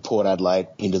goes into Port Adelaide,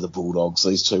 into the Bulldogs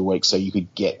these 2 weeks, so you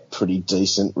could get pretty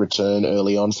decent return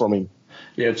early on from him.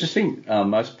 Yeah, I just think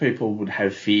most people would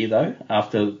have fear though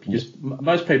because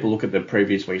most people look at the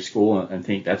previous week's score and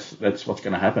think that's what's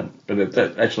going to happen, but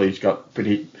that actually it's got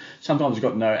sometimes it's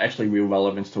got no actually real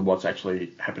relevance to what's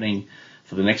actually happening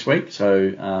for the next week.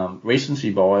 So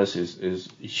recency bias is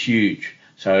huge.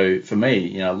 So for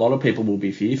me, a lot of people will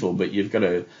be fearful, but you've got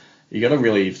to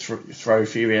really throw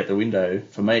fear out the window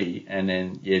for me, and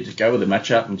then just go with the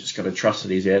matchup and just got to trust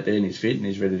that he's out there and he's fit and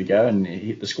he's ready to go, and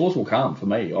the scores will come for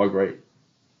me. I agree.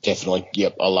 Definitely.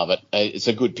 Yep, I love it. It's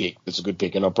a good pick.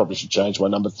 And I probably should change my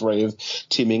number 3 of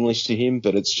Tim English to him,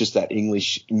 but it's just that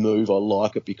English move. I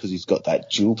like it because he's got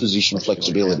that dual position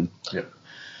flexibility. Yep.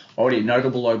 Already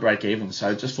notable low break even.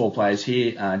 So just 4 players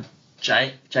here.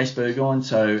 Jace Burgoyne,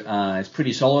 so it's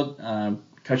pretty solid.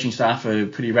 Coaching staff are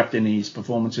pretty wrapped in his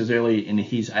performances early in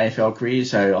his AFL career,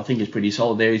 so I think he's pretty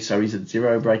solid there. So he's at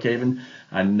 0 break even.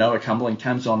 Noah Cumberland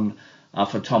comes on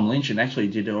for Tom Lynch and actually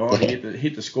did already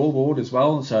hit the scoreboard as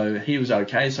well, so he was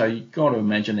okay. So you've got to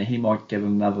imagine that he might get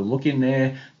another look in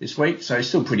there this week. So he's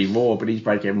still pretty raw, but his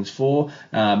break even's 4.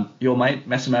 Your mate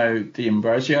Massimo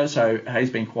D'Ambrosio, so he's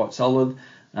been quite solid.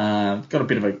 Got a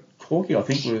bit of a Hawkeye, I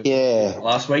think, Yeah.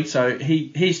 last week. So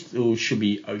he still should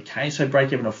be okay. So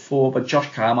break even of 4. But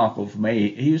Josh Carmichael, for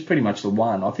me, he was pretty much the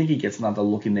one. I think he gets another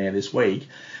look in there this week.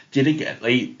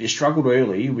 He struggled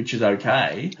early, which is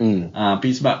okay.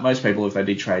 Because most people, if they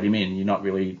did trade him in, you're not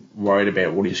really worried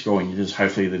about what he's scoring. You just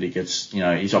hopefully that he gets,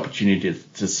 his opportunity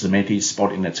to cement his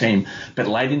spot in the team. But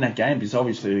late in that game, because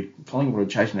obviously Collingwood were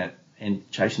chasing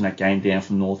that game down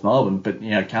from North Melbourne. But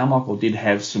Carmichael did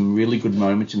have some really good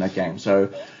moments in that game.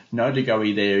 So no to go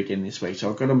there again this week. So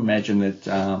I've got to imagine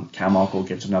that Carmichael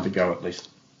gets another go at least.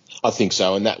 I think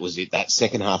so, and that was it. That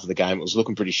second half of the game, it was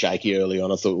looking pretty shaky early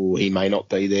on. I thought, he may not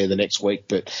be there the next week,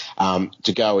 but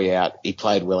to go out, he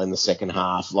played well in the second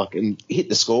half, and hit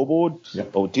the scoreboard.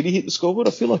 Yep. Or did he hit the scoreboard?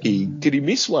 I feel like he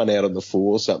miss one out on the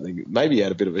 4 or something. Maybe he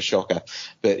had a bit of a shocker,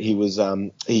 but he was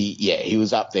he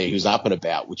was up there. He was up and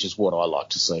about, which is what I like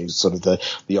to see. Sort of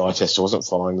the eye test. I wasn't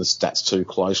following the stats too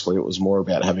closely. It was more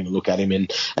about having a look at him,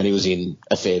 and he was in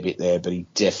a fair bit there, but he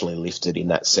definitely lifted in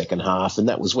that second half, and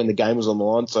that was when the game was on the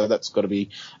line. So that's got to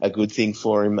be a good thing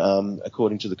for him,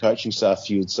 according to the coaching staff,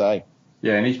 you would say.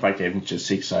 Yeah, and his break even's just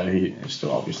 6, so he's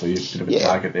still obviously a bit of a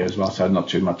target there as well. So not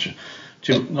too much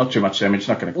damage.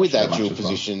 Not going to with that dual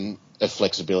position of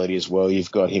flexibility as well.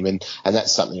 You've got him, and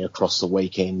that's something across the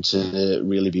weekend to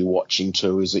really be watching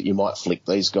too. Is that you might flick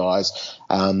these guys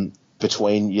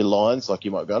between your lines, like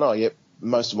you might go, oh, yep.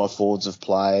 Most of my forwards have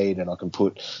played, and I can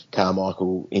put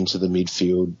Carmichael into the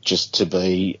midfield just to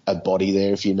be a body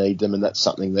there if you need them, and that's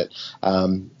something that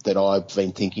that I've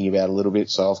been thinking about a little bit.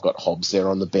 So I've got Hobbs there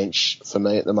on the bench for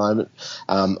me at the moment.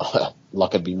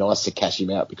 It'd be nice to cash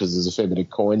him out because there's a fair bit of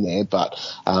coin there, but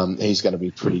he's going to be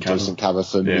pretty decent cover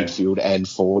for midfield and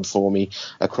forward for me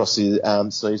across the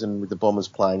season with the Bombers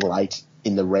playing late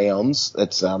in the rounds.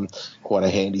 That's quite a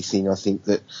handy thing. I think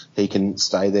that he can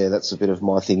stay there. That's a bit of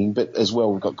my thinking. But as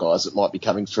well, we've got guys that might be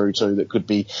coming through too that could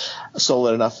be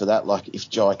solid enough for that. Like if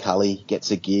Jai Cully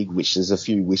gets a gig, which there's a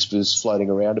few whispers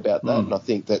floating around about that, and I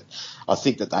think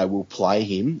that they will play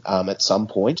him at some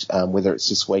point, whether it's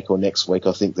this week or next week.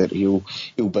 I think that he'll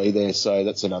be there. So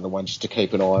that's another one just to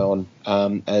keep an eye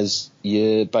on as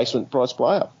your basement price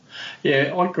player.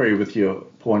 Yeah, I agree with your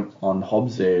point on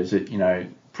Hobbs there. Is that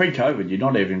pre-COVID, you're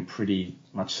not even pretty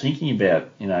much thinking about,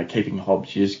 keeping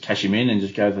Hobbs. You just cash him in and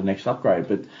just go to the next upgrade.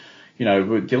 But,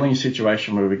 we're dealing in a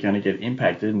situation where we're going to get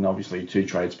impacted, and obviously 2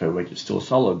 trades per week is still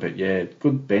solid. But, yeah,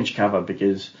 good bench cover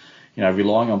because,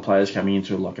 relying on players coming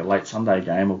into like a late Sunday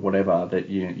game or whatever that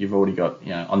you've already got,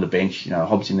 on the bench,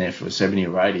 Hobbs in there for a 70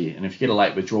 or 80. And if you get a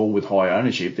late withdrawal with high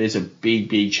ownership, there's a big,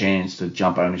 big chance to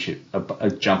jump ownership,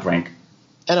 a jump rank.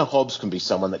 And a Hobbs can be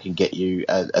someone that can get you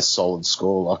a solid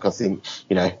score. Like I think,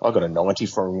 I got a 90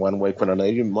 for him one week when I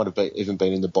needed him. Might have even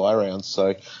been in the buy round.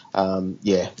 So,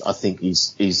 I think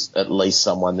he's at least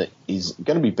someone that is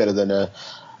going to be better than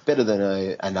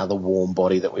another warm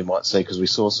body that we might see, because we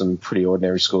saw some pretty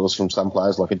ordinary scores from some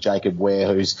players like a Jacob Ware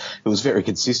who was very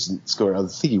consistent scorer. I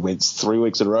think he went 3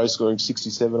 weeks in a row scoring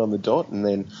 67 on the dot, and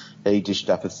then he dished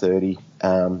up a 30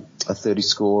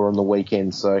 score on the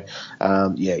weekend. So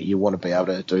you want to be able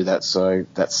to do that. So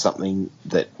that's something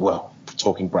that,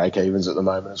 talking break evens at the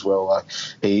moment as well. Like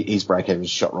his break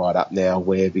evens shot right up now,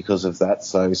 where because of that,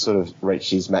 so he sort of reached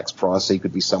his max price. He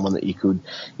could be someone that you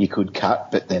could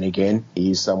cut, but then again, he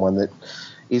is someone that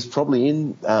is probably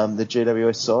in the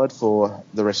GWS side for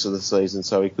the rest of the season,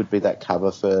 so he could be that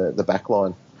cover for the back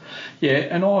line. Yeah,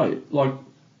 and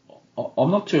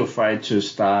I'm not too afraid to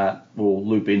start or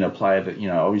loop in a player that,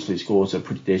 obviously scores a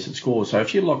pretty decent score. So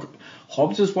if you look,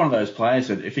 Hobbs is one of those players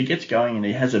that if he gets going and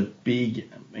he has a big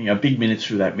minutes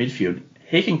through that midfield,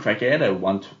 he can crack out at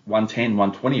 110,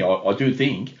 120, I do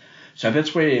think. So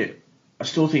that's where I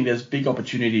still think there's big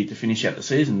opportunity to finish out the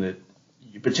season that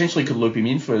you potentially could loop him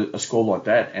in for a score like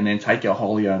that and then take your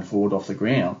wholly owned forward off the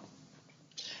ground.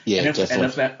 Yeah, definitely.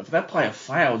 And if that player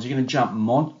fails, you're going to jump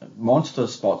monster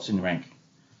spots in rank.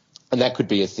 And that could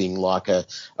be a thing like a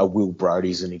Will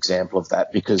Brodie's an example of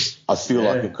that, because I feel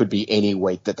like it could be any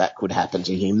week that could happen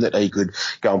to him, that he could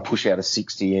go and push out a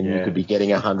 60 and you could be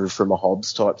getting 100 from a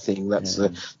Hobbs type thing. That's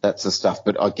the stuff.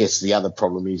 But I guess the other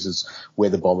problem is where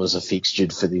the Bombers are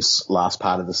fixtured for this last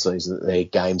part of the season, that their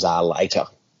games are later.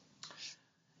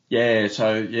 Yeah,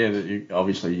 so,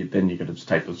 obviously then you've got to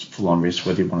take this full-on risk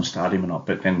whether you want to start him or not.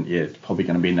 But then, it's probably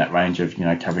going to be in that range of,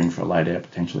 covering for a late out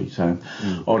potentially. So,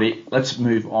 alrighty, let's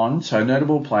move on. So,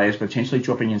 notable players potentially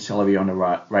dropping in salary on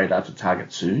the radar to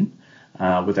target soon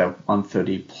with our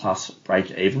 130-plus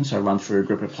break even. So, run through a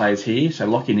group of players here. So,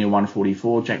 Lachie Neale,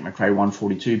 144. Jack Macrae,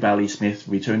 142. Bailey Smith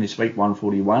returned this week,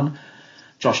 141.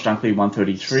 Josh Dunkley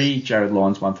 133, Jared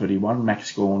Lyons 131,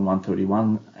 Max Gawn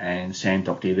 131, and Sam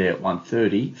Doherty there at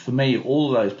 130. For me,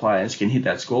 all of those players can hit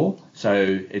that score, so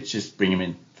it's just bring them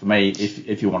in. For me,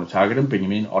 if you want to target them, bring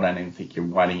them in. I don't even think you're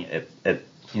waiting at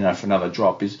for another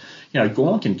drop.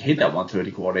 Gawn can hit that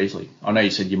 130 quite easily. I know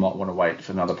you said you might want to wait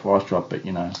for another price drop, but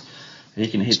he can hit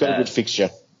that. He's got a good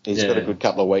fixture. He's got a good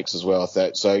couple of weeks as well.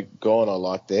 So Gawn I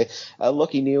like there.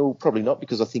 Lachie Neale, probably not,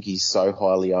 because I think he's so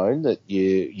highly owned that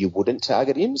you wouldn't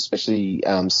target him, especially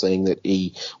seeing that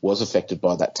he was affected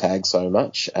by that tag so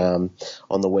much on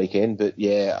the weekend. But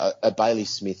yeah, a Bailey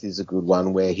Smith is a good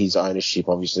one where his ownership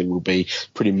obviously will be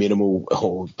pretty minimal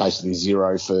or basically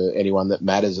zero for anyone that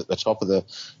matters at the top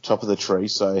of the tree.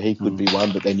 So he could be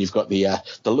one. But then you've got the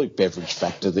Luke Beveridge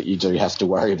factor that you do have to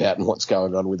worry about and what's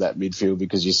going on with that midfield,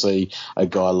 because you see a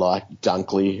guy like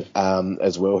Dunkley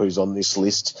as well, who's on this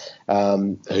list,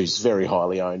 who's very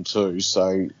highly owned too.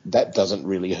 So that doesn't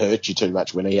really hurt you too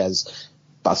much when he has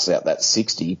busts out that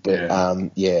 60. But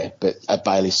but at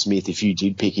Bailey Smith, if you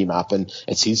did pick him up and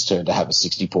it's his turn to have a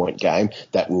 60-point game,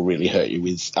 that will really hurt you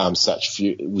with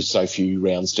so few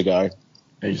rounds to go.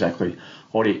 Exactly.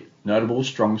 Horty, notable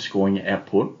strong scoring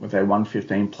output with a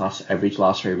 115 plus average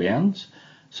last 3 rounds.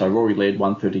 So Rory Laird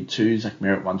 132, Zach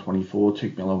Merritt 124,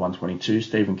 Tuke Miller 122,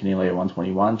 Stephen Coniglio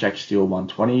 121, Jack Steele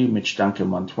 120, Mitch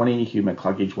Duncan 120, Hugh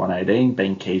McCluggage 118,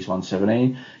 Ben Keys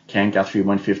 117, Cam Guthrie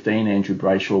 115, Andrew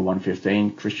Brayshaw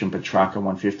 115, Christian Petrarca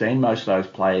 115. Most of those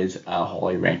players are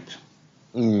highly ranked.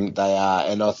 They are,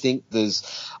 and I think there's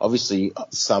obviously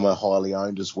some are highly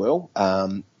owned as well.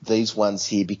 These ones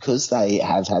here, because they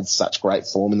have had such great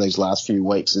form in these last few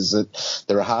weeks, is that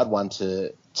they're a hard one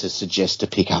to suggest to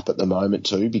pick up at the moment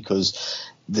too, because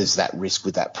there's that risk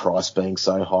with that price being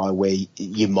so high where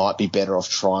you might be better off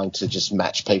trying to just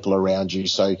match people around you.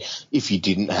 So if you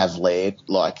didn't have Laird,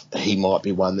 like, he might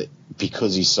be one that,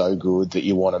 because he's so good, that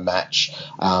you want to match.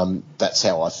 That's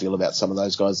how I feel about some of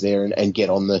those guys there, and get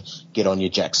on your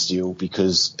Jack Steele,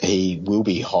 because he will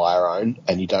be higher owned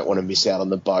and you don't want to miss out on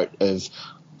the boat of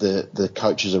the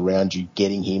coaches around you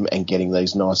getting him and getting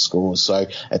these nice scores. So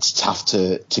it's tough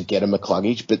to get a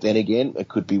McCluggage, but then again, it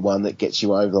could be one that gets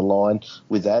you over the line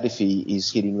with that if he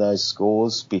is hitting those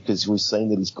scores, because we've seen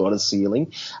that he's got a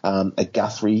ceiling. A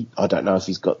Guthrie, I don't know if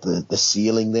he's got the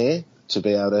ceiling there to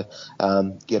be able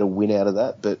to get a win out of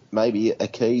that, but maybe a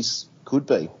Keys could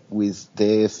be with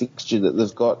their fixture that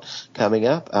they've got coming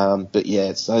up. But yeah,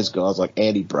 it's those guys like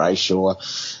Andy Brayshaw,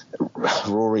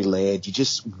 Rory Laird. You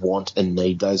just want and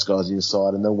need those guys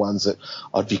inside, and the ones that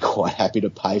I'd be quite happy to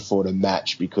pay for to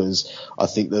match, because I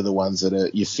think they're the ones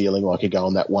that you're feeling like are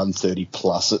going that 130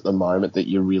 plus at the moment that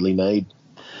you really need.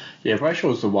 Yeah,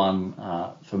 Brayshaw's the one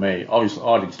for me. Obviously,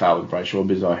 I didn't start with Brayshaw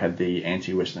because I had the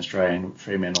anti-Western Australian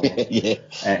Fremantle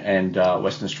and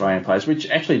Western Australian players, which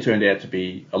actually turned out to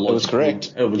be a logical. It was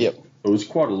correct. It was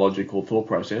quite a logical thought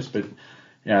process, but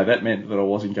that meant that I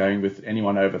wasn't going with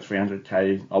anyone over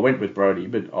 300k. I went with Brodie,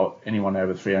 but anyone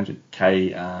over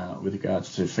 300k with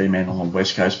regards to Fremantle on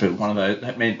West Coast. But one of those,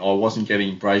 that meant I wasn't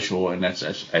getting Brayshaw, and that's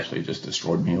actually just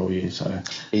destroyed me all year. So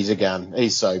he's a gun.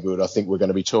 He's so good. I think we're going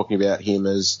to be talking about him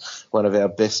as one of our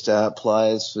best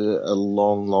players for a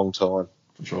long, long time.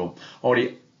 For sure.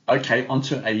 Alrighty. Okay, on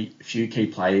to a few key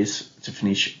players to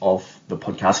finish off the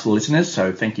podcast for listeners.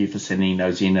 So thank you for sending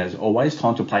those in as always.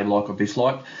 Time to play like or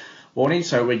dislike. Warning,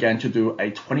 so we're going to do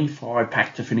a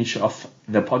 25-pack to finish off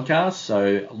the podcast.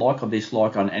 So like or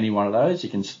dislike on any one of those. You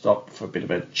can stop for a bit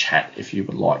of a chat if you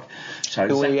would like. So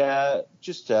can we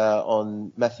just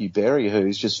on Matthew Berry,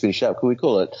 who's just finished up, can we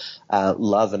call it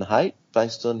love and hate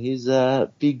based on his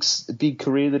big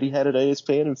career that he had at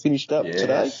ESPN and finished up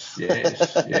today?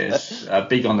 Yes.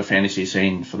 Big on the fantasy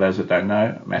scene for those that don't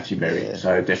know, Matthew Berry. Yeah.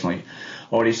 So definitely.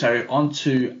 Alrighty, so on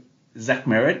to Zach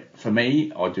Merritt. For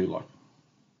me, I do like.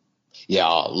 Yeah,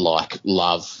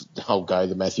 love. I'll go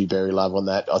the Matthew Berry love on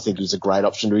that. I think it was a great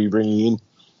option to be bringing in.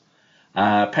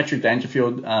 Patrick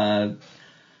Dangerfield, I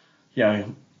don't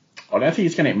think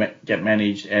he's going to get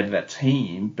managed out of that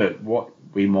team, but what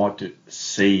we might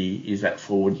see is that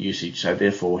forward usage, so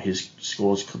therefore his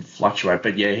scores could fluctuate.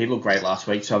 But yeah, he looked great last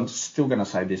week, so I'm still going to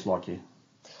say dislike here.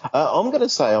 I'm going to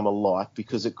say I'm a like,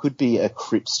 because it could be a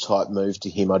Cripps type move to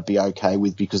him I'd be okay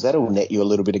with, because that'll net you a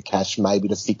little bit of cash maybe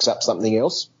to fix up something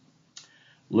else.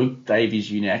 Luke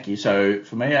Davies-Uniacke. So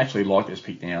for me, I actually like this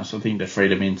pick now. So I think they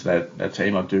freed him into that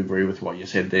team. I do agree with what you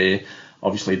said there.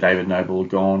 Obviously, David Noble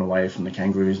gone away from the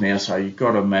Kangaroos now. So you've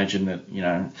got to imagine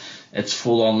that, it's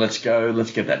full on. Let's go.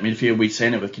 Let's get that midfield. We've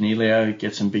seen it with Coniglio,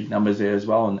 get some big numbers there as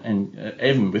well. And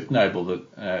even with Noble,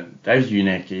 that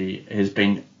Davies-Uniacke has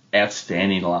been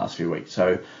outstanding the last few weeks.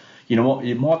 So, you know what,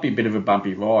 it might be a bit of a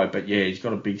bumpy ride, but yeah, he's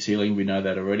got a big ceiling. We know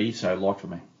that already, so like for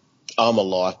me. I'm a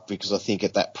like because I think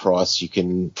at that price you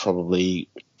can probably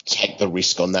take the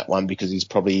risk on that one because he's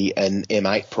probably an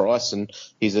M8 price and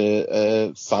he's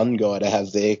a fun guy to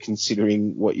have there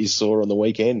considering what you saw on the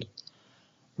weekend.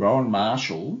 Rowan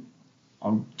Marshall,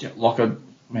 I'm like a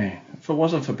man. If it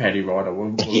wasn't for Paddy Ryder,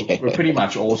 we're pretty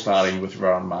much all starting with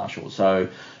Rowan Marshall. So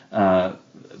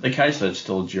the case that's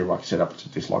still a Durack setup to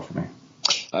dislike for me.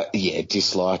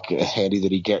 Dislike. Handy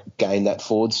that he gained that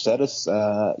forward status.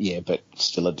 But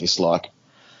still a dislike.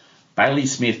 Bailey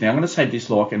Smith. Now I'm going to say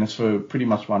dislike, and it's for pretty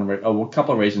much a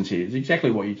couple of reasons here. It's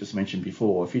exactly what you just mentioned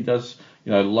before. If he does,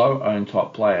 low owned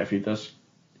type player, if he does,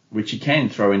 which he can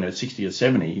throw in at 60 or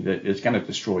 70, that it's going to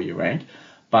destroy your rank.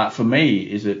 But for me,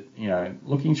 is it,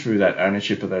 looking through that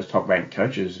ownership of those top ranked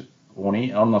coaches,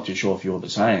 Warnie, I'm not too sure if you're the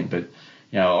same, but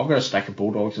I've got a stack of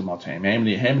Bulldogs in my team. How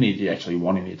many do you actually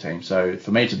want in your team? So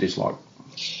for me, it's a dislike.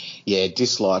 Yeah,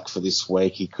 dislike for this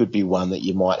week. He could be one that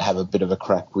you might have a bit of a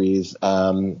crack with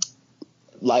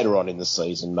later on in the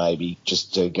season, maybe,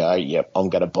 just to go, yep, I'm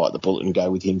going to bite the bullet and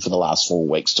go with him for the last 4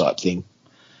 weeks type thing.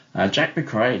 Jack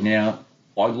Macrae. Now,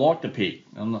 I like the pick.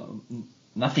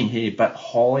 Nothing here, but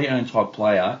highly owned type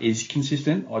player is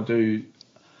consistent.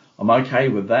 I'm okay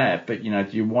with that, but do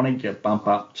you want to bump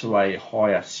up to a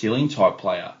higher ceiling type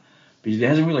player? Because he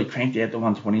hasn't really cranked out the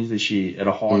 120s this year at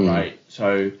a high rate.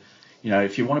 So,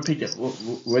 if you want to pick it,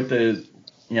 we're at the,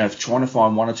 trying to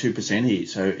find 1 or 2% here.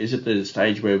 So is it the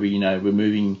stage where we're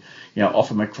moving,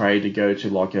 off of Macrae to go to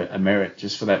like a Merritt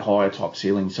just for that higher type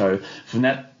ceiling? So from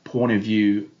that point of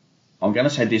view, I'm going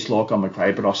to say dislike on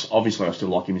Macrae, but obviously I still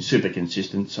like him. He's super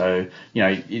consistent, so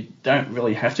you don't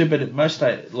really have to. But at most,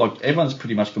 everyone's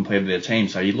pretty much completed their team,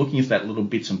 so you're looking for that little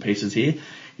bits and pieces here.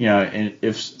 And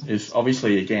if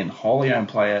obviously again highly owned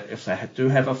player, if they do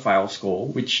have a fail score,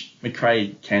 which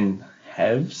Macrae can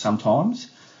have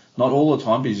sometimes, not all the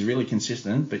time, but he's really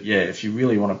consistent. But yeah, if you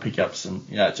really want to pick up some,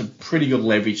 it's a pretty good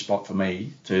leverage spot for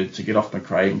me to get off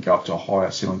Macrae and go up to a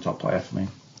higher ceiling top player for me.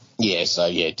 Yeah,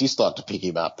 dislike to pick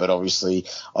him up, but obviously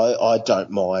I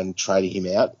don't mind trading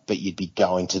him out, but you'd be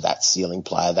going to that ceiling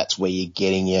player. That's where you're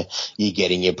getting your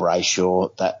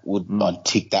Brayshaw. I'd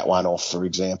tick that one off, for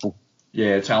example.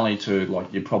 Yeah, it's only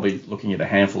you're probably looking at a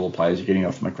handful of players you're getting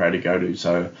off Macrae to go to.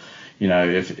 So,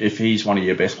 if he's one of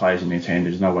your best players in your team,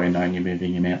 there's no way knowing you're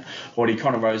moving him out. Already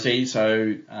Connor Rozee,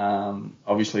 so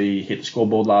obviously hit the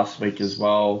scoreboard last week as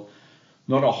well.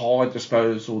 Not a high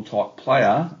disposal type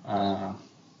player.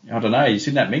 I don't know, he's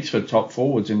in that mix for top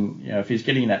forwards, and if he's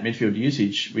getting that midfield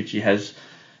usage, which he has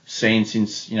seen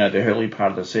since the early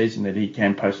part of the season, that he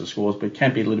can post the scores, but it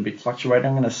can be a little bit fluctuating.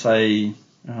 I'm going to say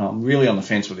I'm really on the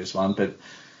fence with this one, but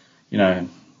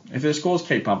if the scores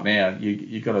keep pumping out,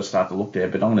 you've got to start to look there.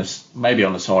 But I'm going to maybe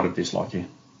on the side of dislike here.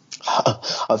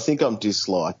 I think I'm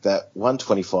dislike. That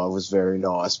 125 was very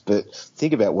nice, but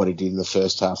think about what he did in the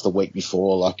first half the week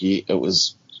before. It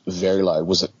was very low.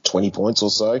 Was it 20 points or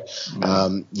so?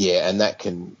 And that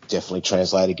can definitely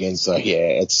translate again. So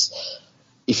it's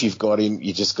if you've got him,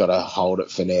 you just got to hold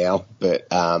it for now. But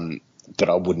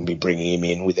I wouldn't be bringing him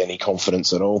in with any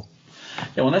confidence at all.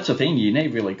 Yeah, well, that's the thing. You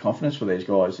need really confidence with these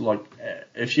guys.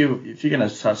 If you're going to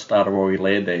start a Rory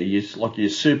Laird there, you're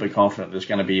super confident there's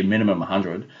going to be a minimum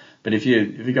 100. But if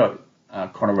you got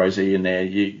Connor Rozee in there,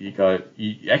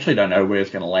 you actually don't know where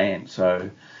it's going to land. So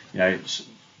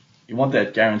you want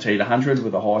that guaranteed 100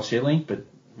 with a high ceiling, but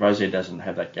Rozee doesn't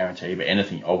have that guarantee. But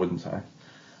anything, I wouldn't say.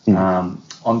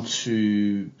 On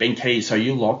to Ben Keays. So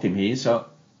you liked him here. So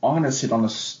I'm going to sit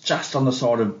just on the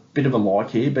side of a bit of a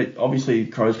like here. But obviously,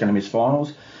 Crows going to miss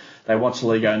finals. They want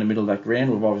Saligo in the middle of that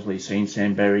ground. We've obviously seen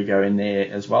Sam Berry go in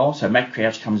there as well. So Matt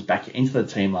Crouch comes back into the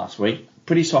team last week.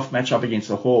 Pretty soft matchup against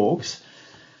the Hawks.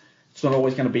 It's not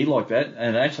always going to be like that,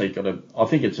 and actually I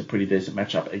think it's a pretty decent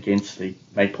matchup against the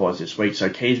Magpies this week. So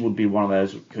Keays would be one of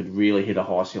those that could really hit a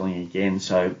high ceiling again.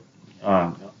 So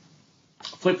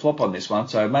flip flop on this one.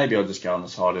 So maybe I'll just go on the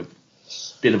side of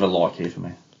a bit of a like here for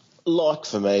me. Like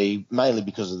for me, mainly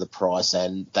because of the price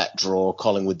and that draw.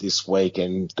 Collingwood this week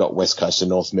and got West Coast and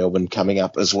North Melbourne coming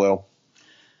up as well.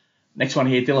 Next one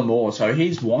here, Dylan Moore. So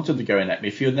he's wanted to go in that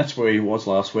midfield, and that's where he was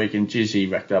last week, and he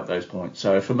racked up those points.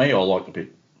 So for me, I like the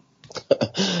pick.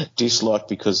 Dislike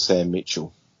because Sam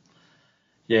Mitchell.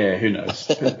 Yeah, who knows?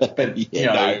 But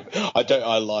No, I don't.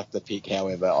 I like the pick.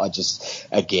 However,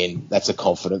 again, that's a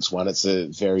confidence one. It's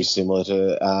very similar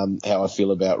to how I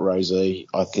feel about Rozee.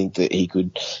 I think that he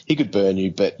could burn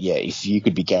you, but yeah, if you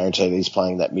could be guaranteed he's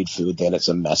playing that midfield, then it's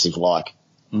a massive like.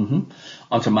 On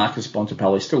to Marcus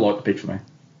Bontempelli. Still like the pick for me.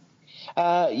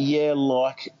 Yeah,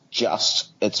 like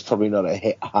it's probably not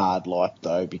a hard like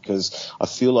though, because I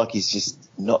feel like he's just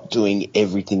not doing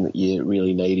everything that you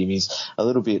really need him. He's a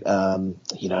little bit,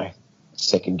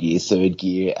 second gear, third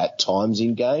gear at times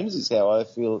in games is how I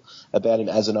feel about him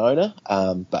as an owner.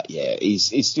 But yeah,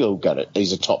 he's still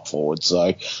he's a top forward.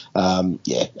 So,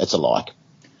 it's a like.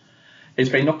 He's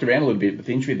been knocked around a little bit with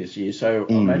injury this year, so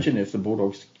I imagine if the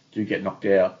Bulldogs do get knocked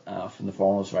out from the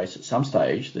finals race at some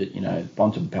stage, that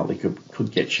Bontempelli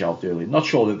could get shelved early. Not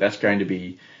sure that that's going to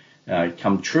be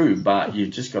come true, but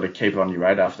you've just got to keep it on your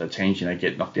radar for the teams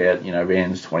get knocked out.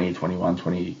 Rounds 20, 21,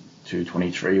 22,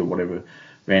 23, or whatever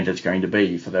round it's going to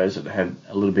be for those that have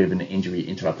a little bit of an injury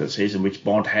interrupted season, which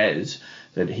Bont has,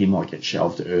 that he might get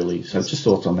shelved early. So just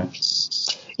thoughts on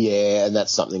that. Yeah, and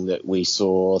that's something that we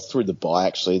saw through the bye,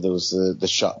 actually. There was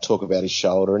the talk about his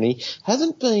shoulder, and he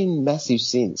hasn't been massive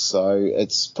since. So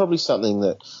it's probably something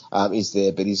that is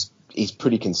there, but he's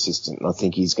pretty consistent. And I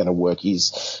think he's going to work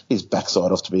his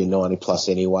backside off to be a 90-plus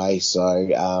anyway. So,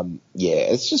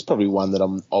 it's just probably one that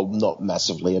I'm not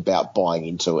massively about buying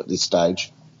into at this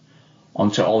stage. On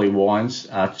to Ollie Wines.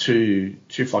 Too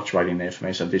fluctuating there for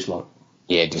me, so dislike.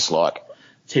 Yeah, dislike.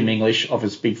 Tim English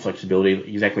offers big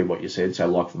flexibility, exactly what you said, so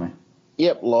like for me.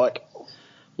 Yep, like.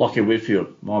 Lockie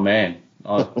Whitfield, my man.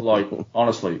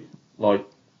 Honestly, how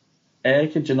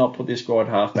could you not put this guy at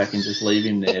halfback and just leave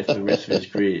him there for the rest of his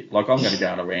career? I'm going to go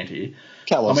on a rant here.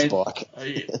 Come on, Spike.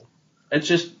 It's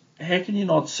just, how can you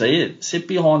not see it? Sit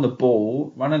behind the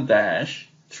ball, run and dash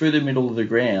through the middle of the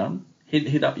ground,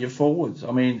 hit up your forwards.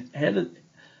 I mean, how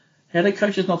do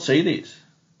coaches not see this?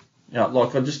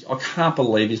 I can't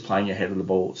believe he's playing ahead of the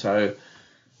ball. So,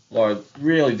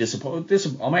 really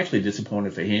disappointed. I'm actually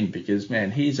disappointed for him because, man,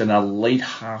 he's an elite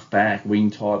halfback,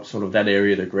 wing type, sort of that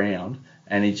area of the ground,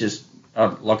 and he just, I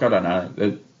don't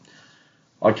know.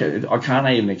 I can't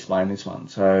even explain this one.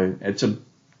 So it's a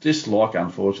dislike,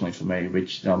 unfortunately, for me,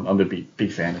 which I'm a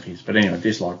big fan of his. But anyway,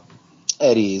 dislike.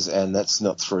 It is, and that's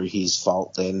not through his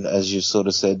fault then, as you sort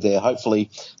of said there. Hopefully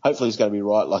he's going to be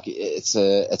right.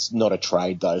 It's not a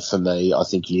trade, though, for me. I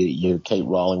think you keep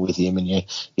rolling with him and you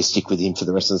stick with him for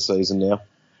the rest of the season now.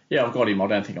 Yeah, I've got him. I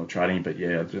don't think I'm trading him, but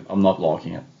yeah, I'm not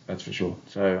liking it. That's for sure.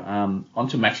 So on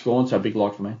to Max Gawn, so a big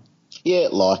like for me. Yeah,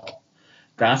 like.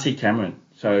 Darcy Cameron.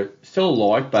 So still a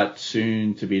like, but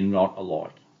soon to be not a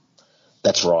like.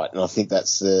 That's right, and I think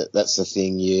that's the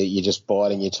thing. You're just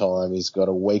biding your time. He's got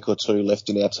a week or two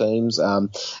left in our teams, and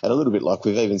a little bit like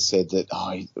we've even said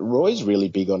that Roy's really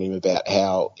big on him about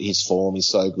how his form is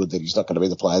so good that he's not going to be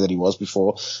the player that he was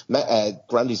before.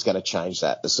 Grundy's going to change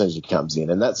that as soon as he comes in,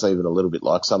 and that's even a little bit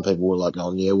like some people were like,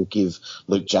 we'll give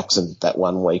Luke Jackson that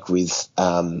 1 week with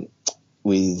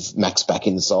Max back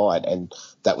inside, and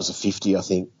that was a 50, I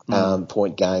think,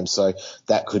 point game. So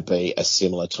that could be a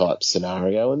similar type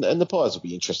scenario, and the Pies will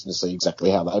be interested to see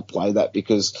exactly how they play that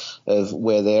because of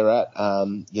where they're at.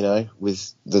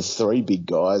 With the 3 big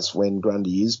guys when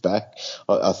Grundy is back,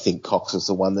 I think Cox is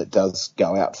the one that does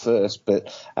go out first, but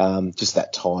just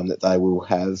that time that they will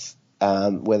have.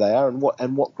 Where they are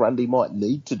and what Grundy might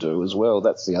need to do as well.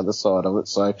 That's the other side of it.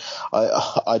 So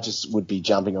I just would be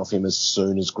jumping off him as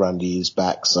soon as Grundy is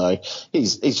back. So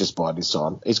he's just biding his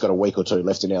time. He's got a week or two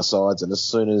left in our sides, and as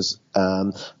soon as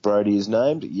Brodie is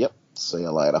named, see you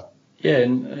later. Yeah,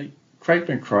 and Craig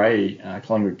McRae,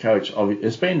 Collingwood coach,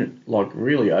 has been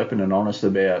really open and honest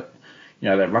about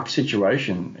that ruck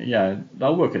situation.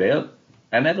 They'll work it out,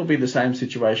 and that'll be the same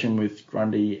situation with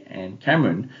Grundy and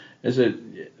Cameron.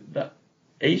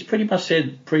 He's pretty much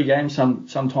said pre-game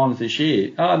sometimes this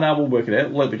year, we'll work it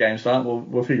out. We'll let the game start.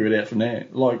 We'll figure it out from there.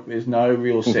 There's no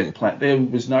real set plan. There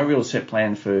was no real set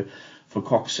plan for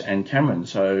Cox and Cameron.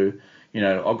 So,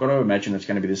 I've got to imagine it's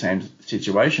going to be the same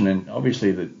situation. And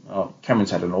obviously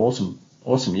Cameron's had an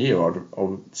awesome year, I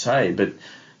would say. But,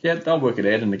 yeah, they'll work it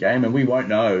out in the game. And we won't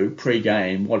know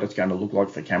pre-game what it's going to look like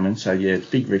for Cameron. So, yeah, it's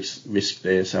big risk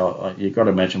there. So you've got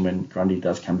to imagine when Grundy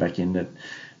does come back in that,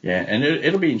 yeah, and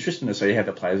it'll be interesting to see how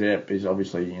that plays out because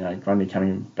obviously, Grundy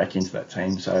coming back into that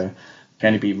team, so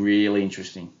going to be really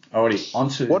interesting. Alrighty, on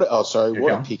to... What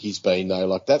a pick he's been,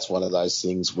 though. That's one of those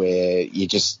things where you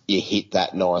hit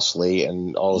that nicely,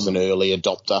 and I was an early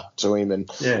adopter to him, and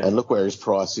look where his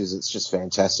price is. It's just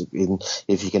fantastic. And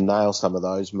if you can nail some of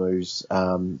those moves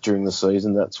during the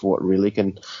season, that's what really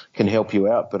can help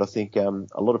you out. But I think a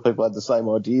lot of people had the same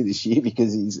idea this year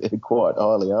because he's quite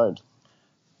highly owned.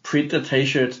 Print the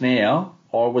T-shirts now.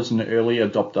 I was an early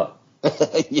adopter.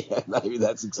 Yeah, maybe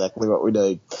that's exactly what we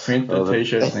need. Print the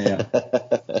T-shirts now.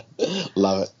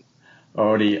 Love it.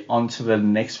 Alrighty, on to the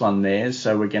next one there.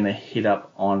 So we're going to hit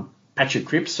up on Patrick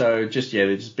Cripps. So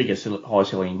there's biggest, highest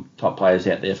selling type players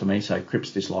out there for me. So Cripps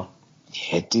dislike.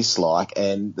 dislike.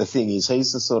 And the thing is,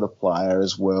 he's the sort of player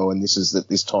as well, and this is at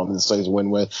this time of the season when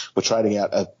we're trading out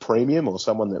a premium or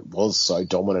someone that was so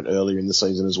dominant earlier in the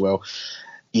season as well.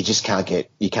 You just can't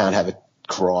have a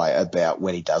cry about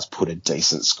when he does put a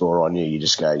decent score on you. You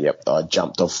just go, yep, I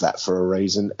jumped off that for a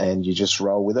reason, and you just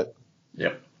roll with it.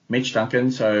 Yep. Mitch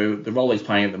Duncan, so the role he's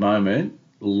playing at the moment,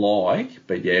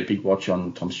 but yeah, big watch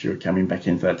on Tom Stewart coming back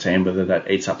into that team, whether that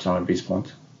eats up some of his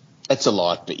points. It's a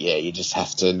like, but yeah, you just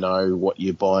have to know what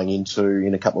you're buying into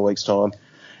in a couple of weeks' time.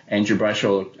 Andrew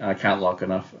Brayshaw, can't like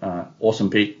enough. Awesome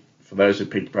pick for those who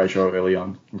picked Brayshaw early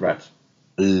on. Congrats.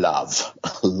 Love.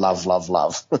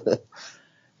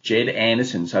 Jed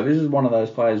Anderson. So this is one of those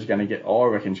players who's going to get, I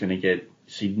reckon, is going to get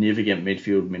significant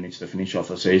midfield minutes to finish off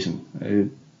the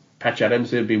season. Patch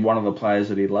Adams would be one of the players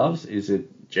that he loves. Is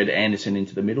it Jed Anderson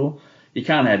into the middle? You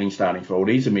can't have him starting forward.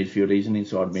 He's a midfielder. He's an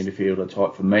inside midfielder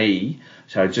type for me.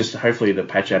 So just hopefully that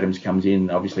Patch Adams comes in,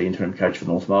 obviously interim coach for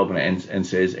North Melbourne, and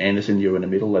says, Anderson, you're in the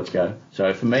middle. Let's go.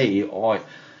 So for me,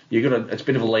 it's a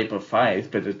bit of a leap of faith,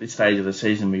 but at this stage of the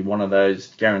season, be one of those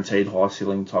guaranteed high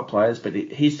ceiling type players. But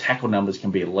his tackle numbers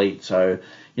can be elite. So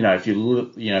if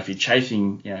you're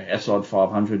chasing outside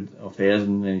 500 or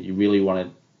 1,000, then you really want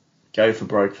to go for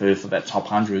broke for that top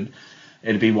 100.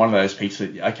 It'd be one of those picks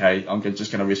that, okay, I'm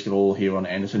just going to risk it all here on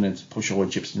Anderson and push all the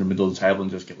chips in the middle of the table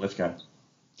and let's go.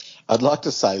 I'd like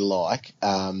to say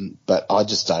but I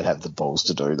just don't have the balls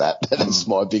to do that. That's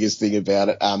my biggest thing about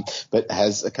it. But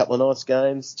has a couple of nice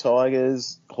games,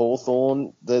 Tigers,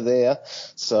 Hawthorn, they're there.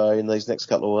 So in these next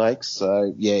couple of weeks,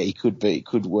 so yeah, he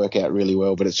could work out really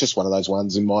well. But it's just one of those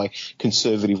ones in my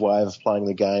conservative way of playing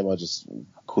the game. I just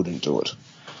couldn't do it.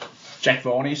 Jack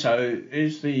Viney, so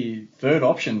he's the third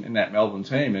option in that Melbourne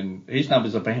team, and his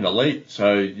numbers have been elite,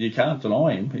 so you can't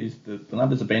deny him. The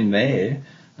numbers have been there.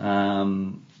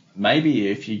 Maybe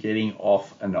if you're getting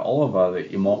off an Oliver,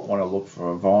 that you might want to look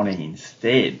for a Viney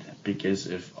instead, because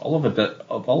if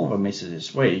Oliver misses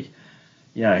this week,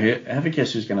 have a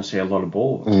guess who's going to see a lot of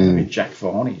balls. It's going to be Jack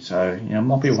Viney. So it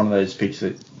might be one of those picks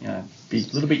that be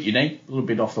a little bit unique, a little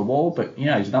bit off the wall, but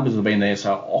his numbers have been there,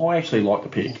 so I actually like the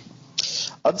pick.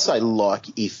 I'd say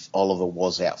if Oliver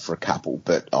was out for a couple,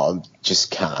 but I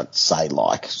just can't say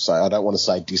So I don't want to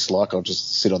say dislike. I'll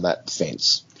just sit on that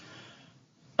fence.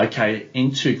 Okay,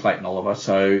 into Clayton Oliver.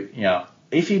 So,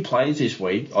 if he plays this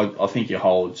week, I think you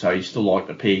hold. So you still like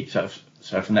the pick. So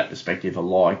from that perspective, I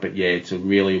like. But yeah, to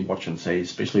really watch and see,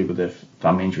 especially with the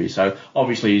thumb injury. So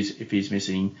obviously, if he's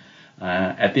missing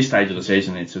at this stage of the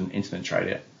season, it's an instant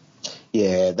trade out.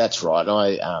 Yeah, that's right.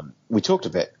 We talked a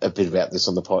bit about this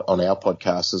on our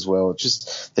podcast as well.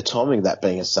 Just the timing of that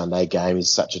being a Sunday game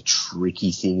is such a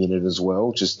tricky thing in it as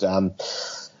well. Just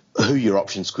who your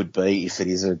options could be if it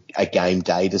is a game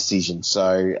day decision.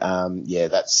 So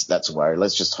that's a worry.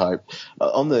 Let's just hope.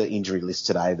 On the injury list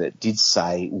today, that did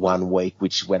say 1 week,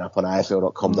 which went up on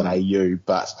afl.com.au,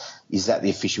 but is that the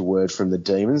official word from the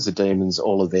Demons? The Demons,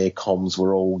 all of their comms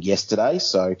were all yesterday.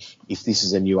 So if this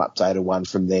is a new updated one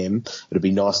from them, it'd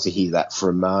be nice to hear that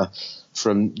from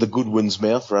the Goodwin's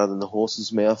mouth rather than the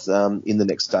horse's mouth in the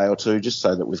next day or two, just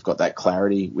so that we've got that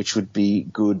clarity, which would be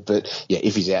good. But, yeah,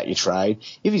 if he's out, you trade.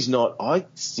 If he's not, I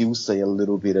still see a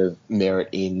little bit of merit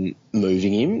in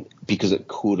moving him because it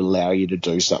could allow you to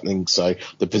do something. So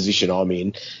the position I'm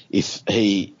in, if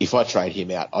I trade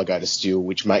him out, I go to Steele,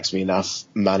 which makes me enough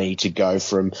money to go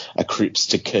from a Cripps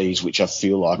to Keys, which I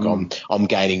feel like I'm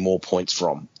gaining more points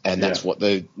from. And that's what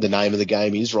the name of the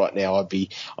game is right now.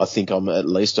 I think I'm at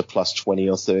least a plus 20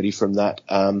 or 30 from that.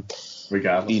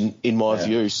 Regardless. In my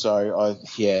view. So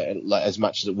as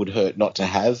much as it would hurt not to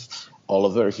have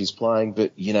Oliver if he's playing,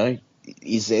 but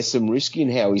is there some risk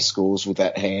in how he scores with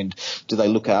that hand? Do they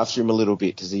look after him a little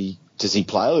bit? Does he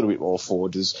play a little bit more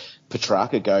forward? Does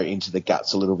Petrarca go into the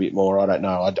guts a little bit more? I don't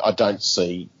know. I don't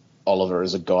see Oliver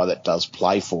as a guy that does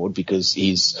play forward because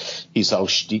his whole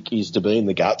shtick is to be in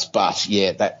the guts. But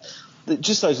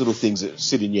just those little things that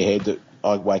sit in your head that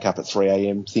I wake up at 3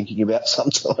 a.m. thinking about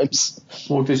sometimes.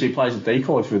 Well, does he play as a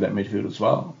decoy through that midfield as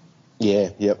well? Yeah,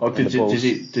 yep. Or does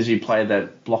he play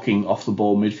that blocking off the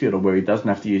ball midfielder where he doesn't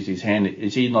have to use his hand?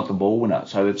 Is he not the ball winner?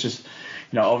 So it's just,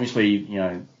 obviously,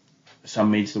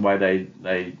 some mids, the way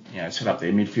they set up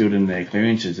their midfield and their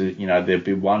clearances, there'd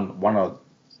be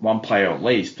one player at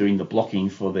least doing the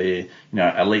blocking for their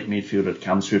elite midfielder that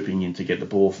comes swooping in to get the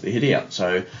ball for the hit out.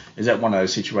 So is that one of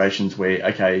those situations where,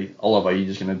 okay, Oliver, you're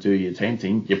just going to do your team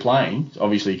thing. You're playing.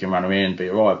 Obviously, you can run around and be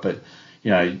all right, but you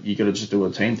got to just do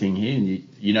a team thing here, and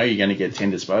you're going to get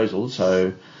 10 disposals.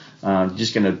 So you're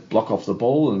just going to block off the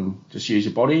ball and just use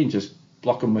your body and just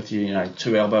block them with your,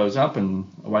 two elbows up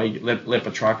and away. Let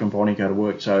Petrarca and Bonnie go to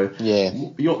work. So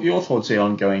your thoughts there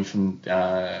on going from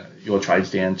your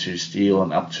trades down to Steele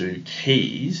and up to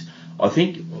Keys? I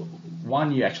think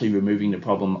one, you're actually removing the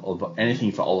problem of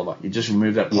anything for Oliver. You just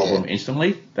remove that problem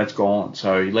instantly. That's gone.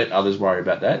 So you let others worry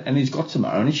about that. And he's got some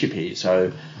ownership here.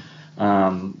 So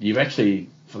you've actually,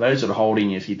 for those that are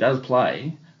holding, if he does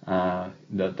play,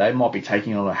 that they might be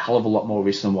taking on a hell of a lot more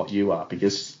risk than what you are,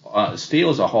 because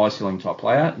Steele's a high ceiling type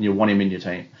player and you want him in your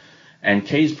team. And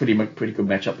Key's pretty good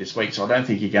matchup this week, so I don't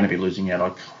think you're going to be losing out. I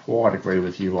quite agree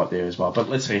with you right there as well. But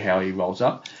let's see how he rolls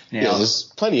up. Now,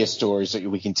 there's plenty of stories that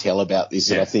we can tell about this,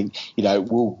 and I think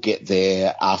we'll get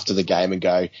there after the game and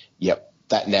go, yep,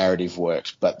 that narrative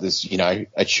worked. But there's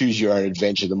a choose your own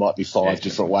adventure. There might be five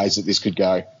different ways that this could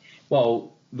go.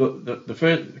 Well, the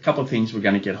first couple of things we're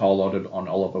going to get highlighted on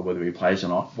Oliver, whether he plays or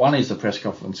not. One is the press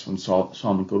conference from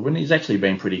Simon Goodwin. He's actually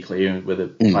been pretty clear whether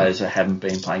players that haven't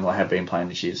been playing or have been playing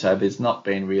this year. So there's not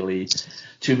been really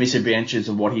too misadventures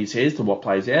of what he says to what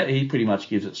plays out. He pretty much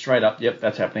gives it straight up. Yep,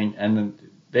 that's happening, and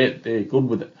they're good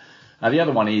with it. The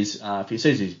other one is if he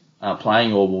says he's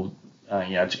playing or will,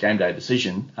 it's a game day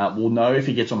decision, we'll know if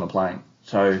he gets on the plane.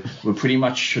 So we pretty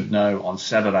much should know on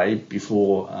Saturday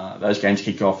before those games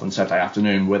kick off on Saturday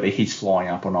afternoon whether he's flying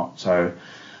up or not. So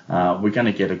we're going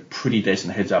to get a pretty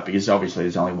decent heads up, because obviously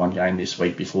there's only one game this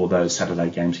week before those Saturday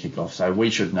games kick off. So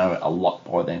we should know a lot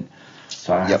by then.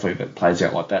 So hopefully that plays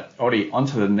out like that. Alrighty, on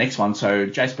to the next one. So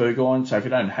Jace Burgoyne, so if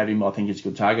you don't have him, I think he's a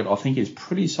good target. I think he's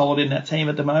pretty solid in that team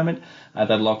at the moment.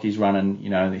 That lock he's running,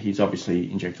 he's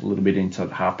obviously injected a little bit into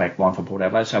the halfback line for Port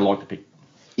Adelaide, so I like to pick.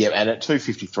 Yeah, and at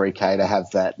 253k to have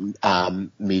that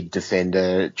mid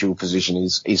defender dual position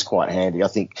is quite handy. I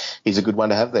think he's a good one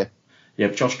to have there.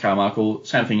 Yep, Josh Carmichael,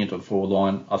 same thing into the forward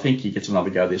line. I think he gets another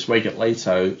go this week at least,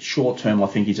 so short term I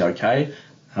think he's okay.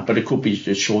 But it could be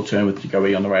just short term with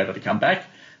Goey on the radar to come back.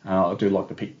 I do like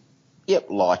the pick. Yep,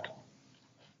 like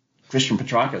Christian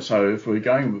Petrarca. So if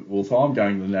I'm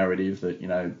going the narrative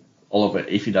that, Oliver,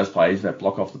 if he does play, is that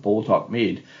block off the ball type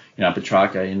mid,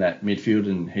 Petrarca in that midfield,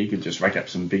 and he could just rack up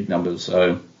some big numbers.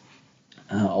 So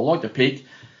I like the pick,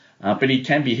 but he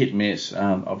can be hit and miss.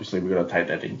 Obviously, we've got to take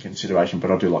that in consideration,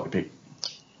 but I do like the pick.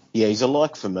 Yeah, he's a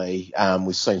like for me.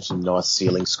 We've seen some nice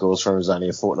ceiling scores from him. It was only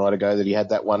a fortnight ago that he had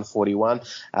that 141.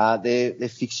 Their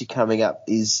fixture coming up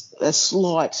is a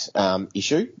slight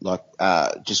issue,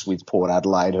 just with Port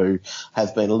Adelaide, who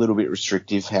have been a little bit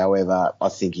restrictive. However, I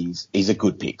think he's a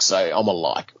good pick, so I'm a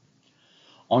like.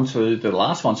 On to the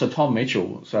last one, so Tom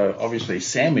Mitchell. So obviously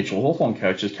Sam Mitchell, Hawthorn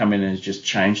coach, has come in and has just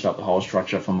changed up the whole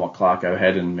structure from what Clarko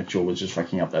had, and Mitchell was just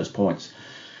racking up those points.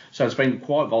 So it's been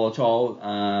quite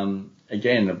volatile.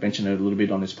 Again, I've mentioned it a little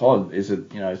bit on this pod, is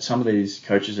that, some of these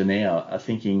coaches are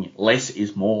thinking less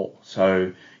is more.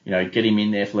 So, get him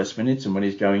in there for less minutes, and when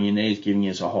he's going in there, he's giving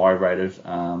us a higher rate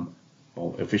of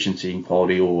efficiency and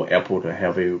quality or output, or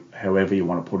however you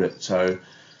want to put it. So,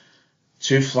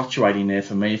 too fluctuating there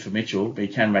for me, for Mitchell, but he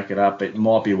can rack it up. It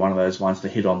might be one of those ones to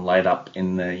hit on late up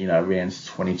in the, rounds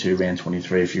 22, round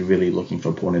 23, if you're really looking for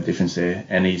a point of difference there.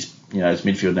 And his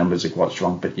midfield numbers are quite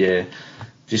strong. But yeah,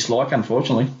 dislike,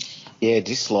 unfortunately. Yeah,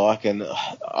 dislike, and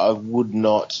I would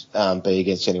not be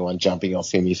against anyone jumping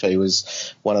off him if he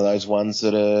was one of those ones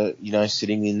that are,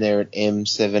 sitting in there at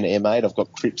M7, M8. I've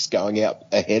got Cripps going out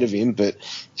ahead of him, but,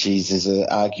 geez, there's an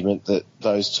argument that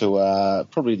those two are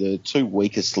probably the two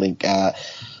weakest link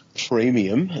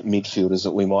premium midfielders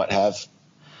that we might have.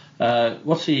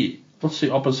 What's the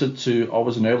opposite to I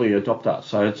was an early adopter?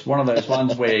 So it's one of those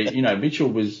ones where, Mitchell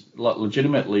was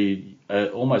legitimately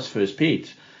almost first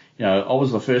picked. I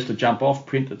was the first to jump off,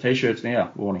 print the T-shirts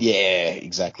now. Warning. Yeah,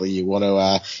 exactly. You want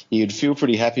to, you'd feel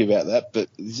pretty happy about that,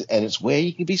 and it's where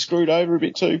you can be screwed over a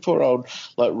bit too. Poor old,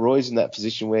 Roy's in that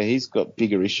position where he's got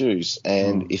bigger issues,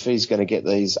 and if he's going to get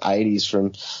these 80s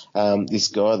from this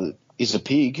guy that is a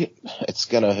pig, it's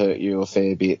going to hurt you a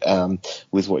fair bit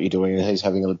with what you're doing. And he's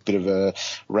having a bit of a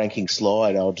ranking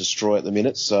slide. I'll destroy at the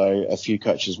minute. So a few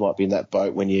coaches might be in that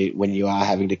boat when you are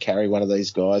having to carry one of these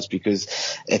guys, because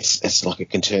it's like it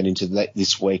can turn into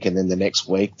this week and then the next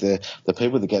week. The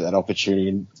people that get that opportunity,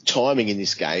 and timing in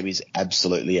this game is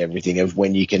absolutely everything of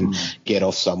when you can get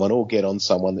off someone or get on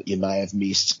someone that you may have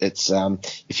missed. It's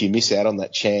if you miss out on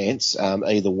that chance,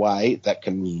 either way, that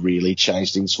can really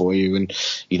change things for you. And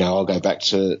I'll go back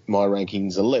to my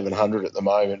rankings 1100 at the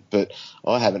moment, but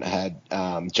I haven't had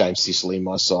James Sicily in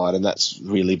my side, and that's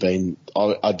really been,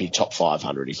 I'd be top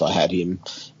 500 if I had him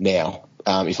now,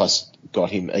 if I got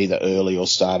him either early or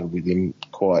started with him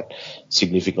quite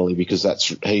significantly, because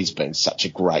he's been such a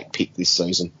great pick this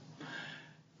season.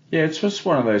 Yeah, it's just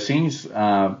one of those things.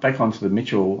 Back onto the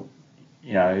Mitchell,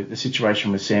 the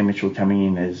situation with Sam Mitchell coming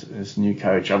in as new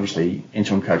coach, obviously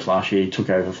interim coach last year, he took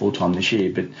over full time this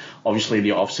year, but obviously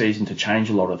the off season to change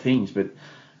a lot of things. But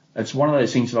it's one of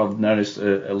those things that I've noticed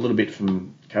a little bit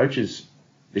from coaches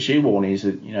this year, Warnie, is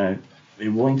that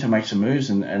they're willing to make some moves,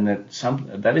 and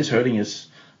that is hurting us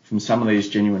from some of these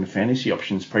genuine fantasy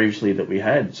options previously that we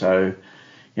had. So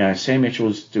Sam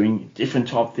Mitchell's doing different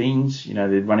type things.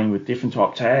 They're running with different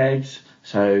type tags.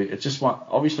 So it's just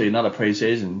obviously another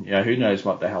pre-season. Who knows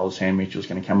what the hell Sam Mitchell's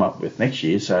going to come up with next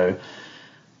year. So,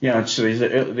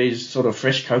 so these sort of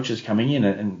fresh coaches coming in,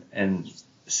 and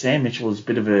Sam Mitchell is a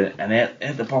bit of an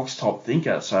out-the-box type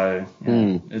thinker. So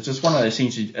it's just one of those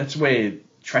things. That's where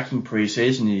tracking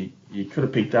pre-season, you could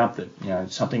have picked up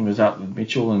that something was up with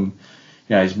Mitchell, and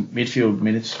his midfield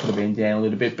minutes could have been down a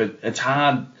little bit. But it's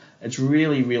hard. It's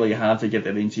really, really hard to get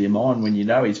that into your mind when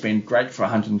he's been great for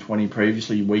 120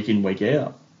 previously, week in, week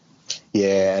out.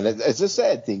 Yeah, and it's a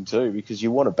sad thing too, because you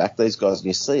want to back these guys and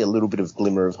you see a little bit of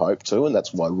glimmer of hope too, and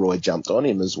that's why Roy jumped on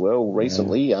him as well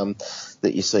recently,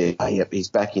 that you see, he's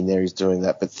back in there, he's doing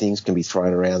that, but things can be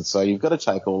thrown around. So you've got to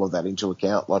take all of that into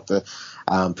account, like the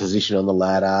position on the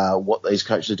ladder, what these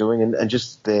coaches are doing, and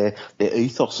just their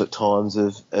ethos at times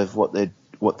of what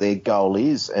their goal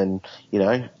is. And,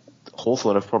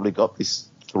 Hawthorn have probably got this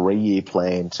 3-year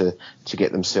plan to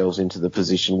get themselves into the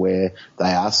position where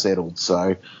they are settled.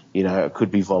 So, it could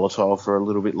be volatile for a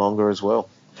little bit longer as well.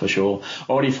 For sure.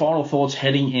 Alrighty, final thoughts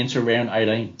heading into round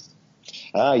 18.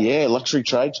 Luxury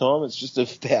trade time. It's just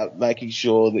about making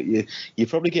sure that you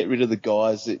probably get rid of the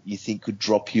guys that you think could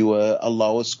drop you a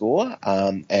lower score,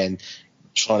 and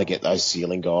trying to get those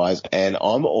ceiling guys. And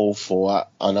I'm all for,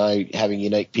 I know having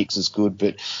unique picks is good,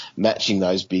 but matching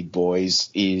those big boys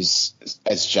is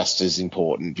just as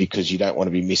important, because you don't want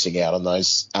to be missing out on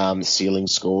those ceiling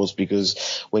scores,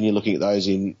 because when you're looking at those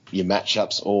in your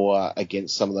matchups or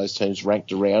against some of those teams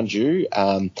ranked around you,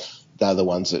 they're the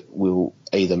ones that will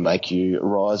either make you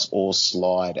rise or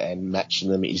slide, and matching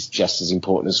them is just as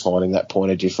important as finding that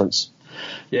point of difference.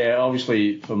 Yeah,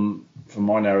 obviously from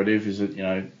my narrative is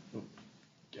that,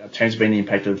 teams been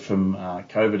impacted from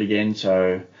COVID again,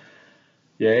 so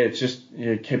it's just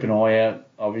keep an eye out,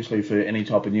 obviously, for any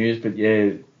type of news. But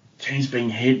teams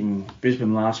being hit in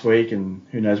Brisbane last week, and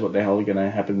who knows what the hell is going to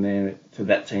happen there to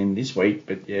that team this week.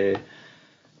 But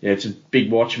it's a big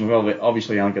watch, and we've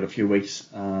obviously only got a few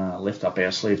weeks left up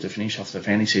our sleeve to finish off the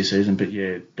fantasy season.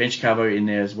 But bench cover in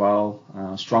there as well,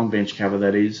 strong bench cover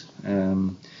that is.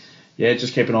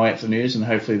 Just keep an eye out for the news, and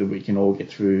hopefully that we can all get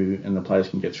through, and the players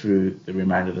can get through the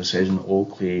remainder of the season all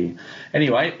clear.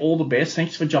 Anyway, all the best.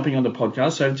 Thanks for jumping on the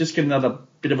podcast. So just get another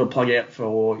bit of a plug out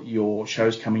for your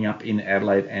shows coming up in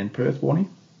Adelaide and Perth, Warnie.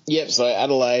 Yep, so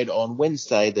Adelaide on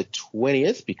Wednesday the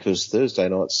 20th, because Thursday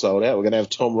night's sold out. We're going to have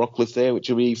Tom Rockcliffe there, which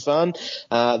will be fun.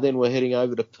 Then we're heading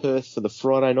over to Perth for the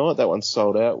Friday night. That one's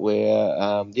sold out, where,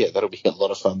 that'll be a lot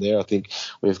of fun there. I think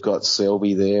we've got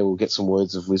Selby there. We'll get some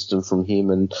words of wisdom from him,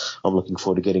 and I'm looking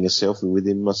forward to getting a selfie with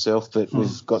him myself. But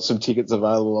we've got some tickets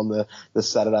available on the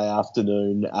Saturday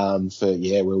afternoon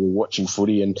where we're watching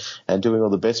footy and doing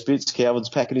all the best bits. Calvin's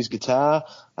packing his guitar.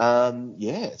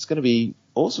 It's going to be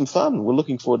awesome fun. We're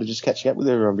looking forward to just catching up with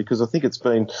everyone, because I think it's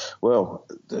been,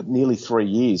 nearly 3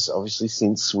 years, obviously,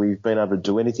 since we've been able to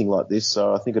do anything like this.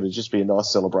 So I think it'll just be a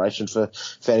nice celebration for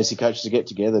fantasy coaches to get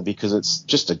together, because it's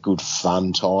just a good,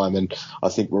 fun time. And I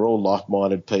think we're all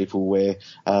like-minded people where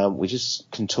we just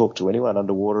can talk to anyone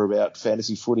underwater about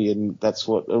fantasy footy, and that's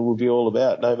what it will be all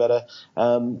about. No matter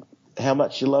how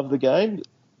much you love the game,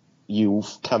 you'll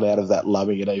come out of that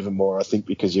loving it even more, I think,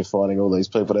 because you're finding all these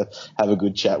people to have a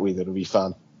good chat with. It'll be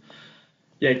fun.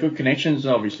 Yeah, good connections.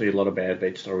 Obviously, a lot of bad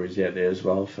beat stories out there as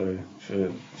well for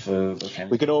the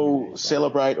family. We can all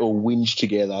celebrate or whinge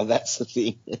together. That's the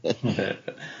thing.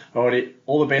 Alrighty,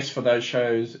 all the best for those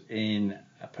shows in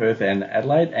Perth and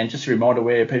Adelaide. And just a reminder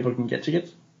where people can get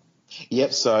tickets.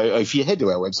 Yep, so if you head to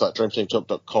our website,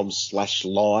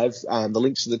 dreamteamtalk.com/live, the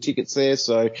links to the tickets there.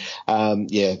 So,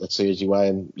 that's the easy way.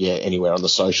 And, anywhere on the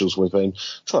socials, we've been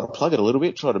trying to plug it a little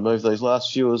bit, try to move those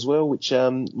last few as well, which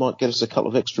might get us a couple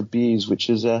of extra beers, which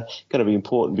is going to be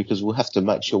important, because we'll have to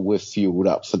make sure we're fueled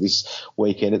up for this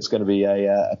weekend. It's going to be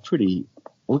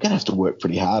we're going to have to work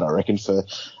pretty hard, I reckon, for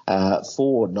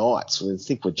 4 nights. I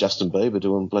think with Justin Bieber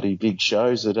doing bloody big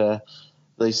shows at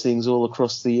these things all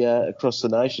across the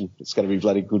nation. It's going to be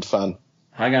bloody good fun.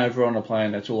 Hungover on a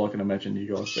plane, that's all I can imagine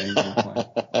you guys being on a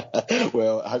plane.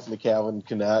 Well, hopefully Calvin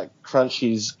can crunch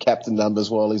his captain numbers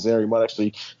while he's there. He might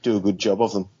actually do a good job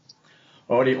of them.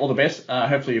 Alrighty, all the best.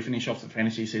 Hopefully you finish off the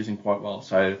fantasy season quite well.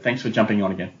 So thanks for jumping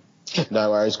on again.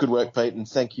 No worries. Good work, Pete, and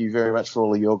thank you very much for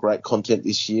all of your great content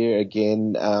this year.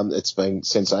 Again, it's been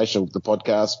sensational, the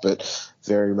podcast, but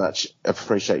very much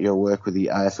appreciate your work with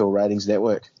the AFL Ratings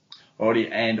Network. Alrighty,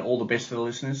 and all the best to the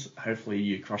listeners. Hopefully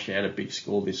you crush out a big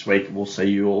score this week. We'll see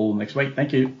you all next week.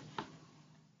 Thank you.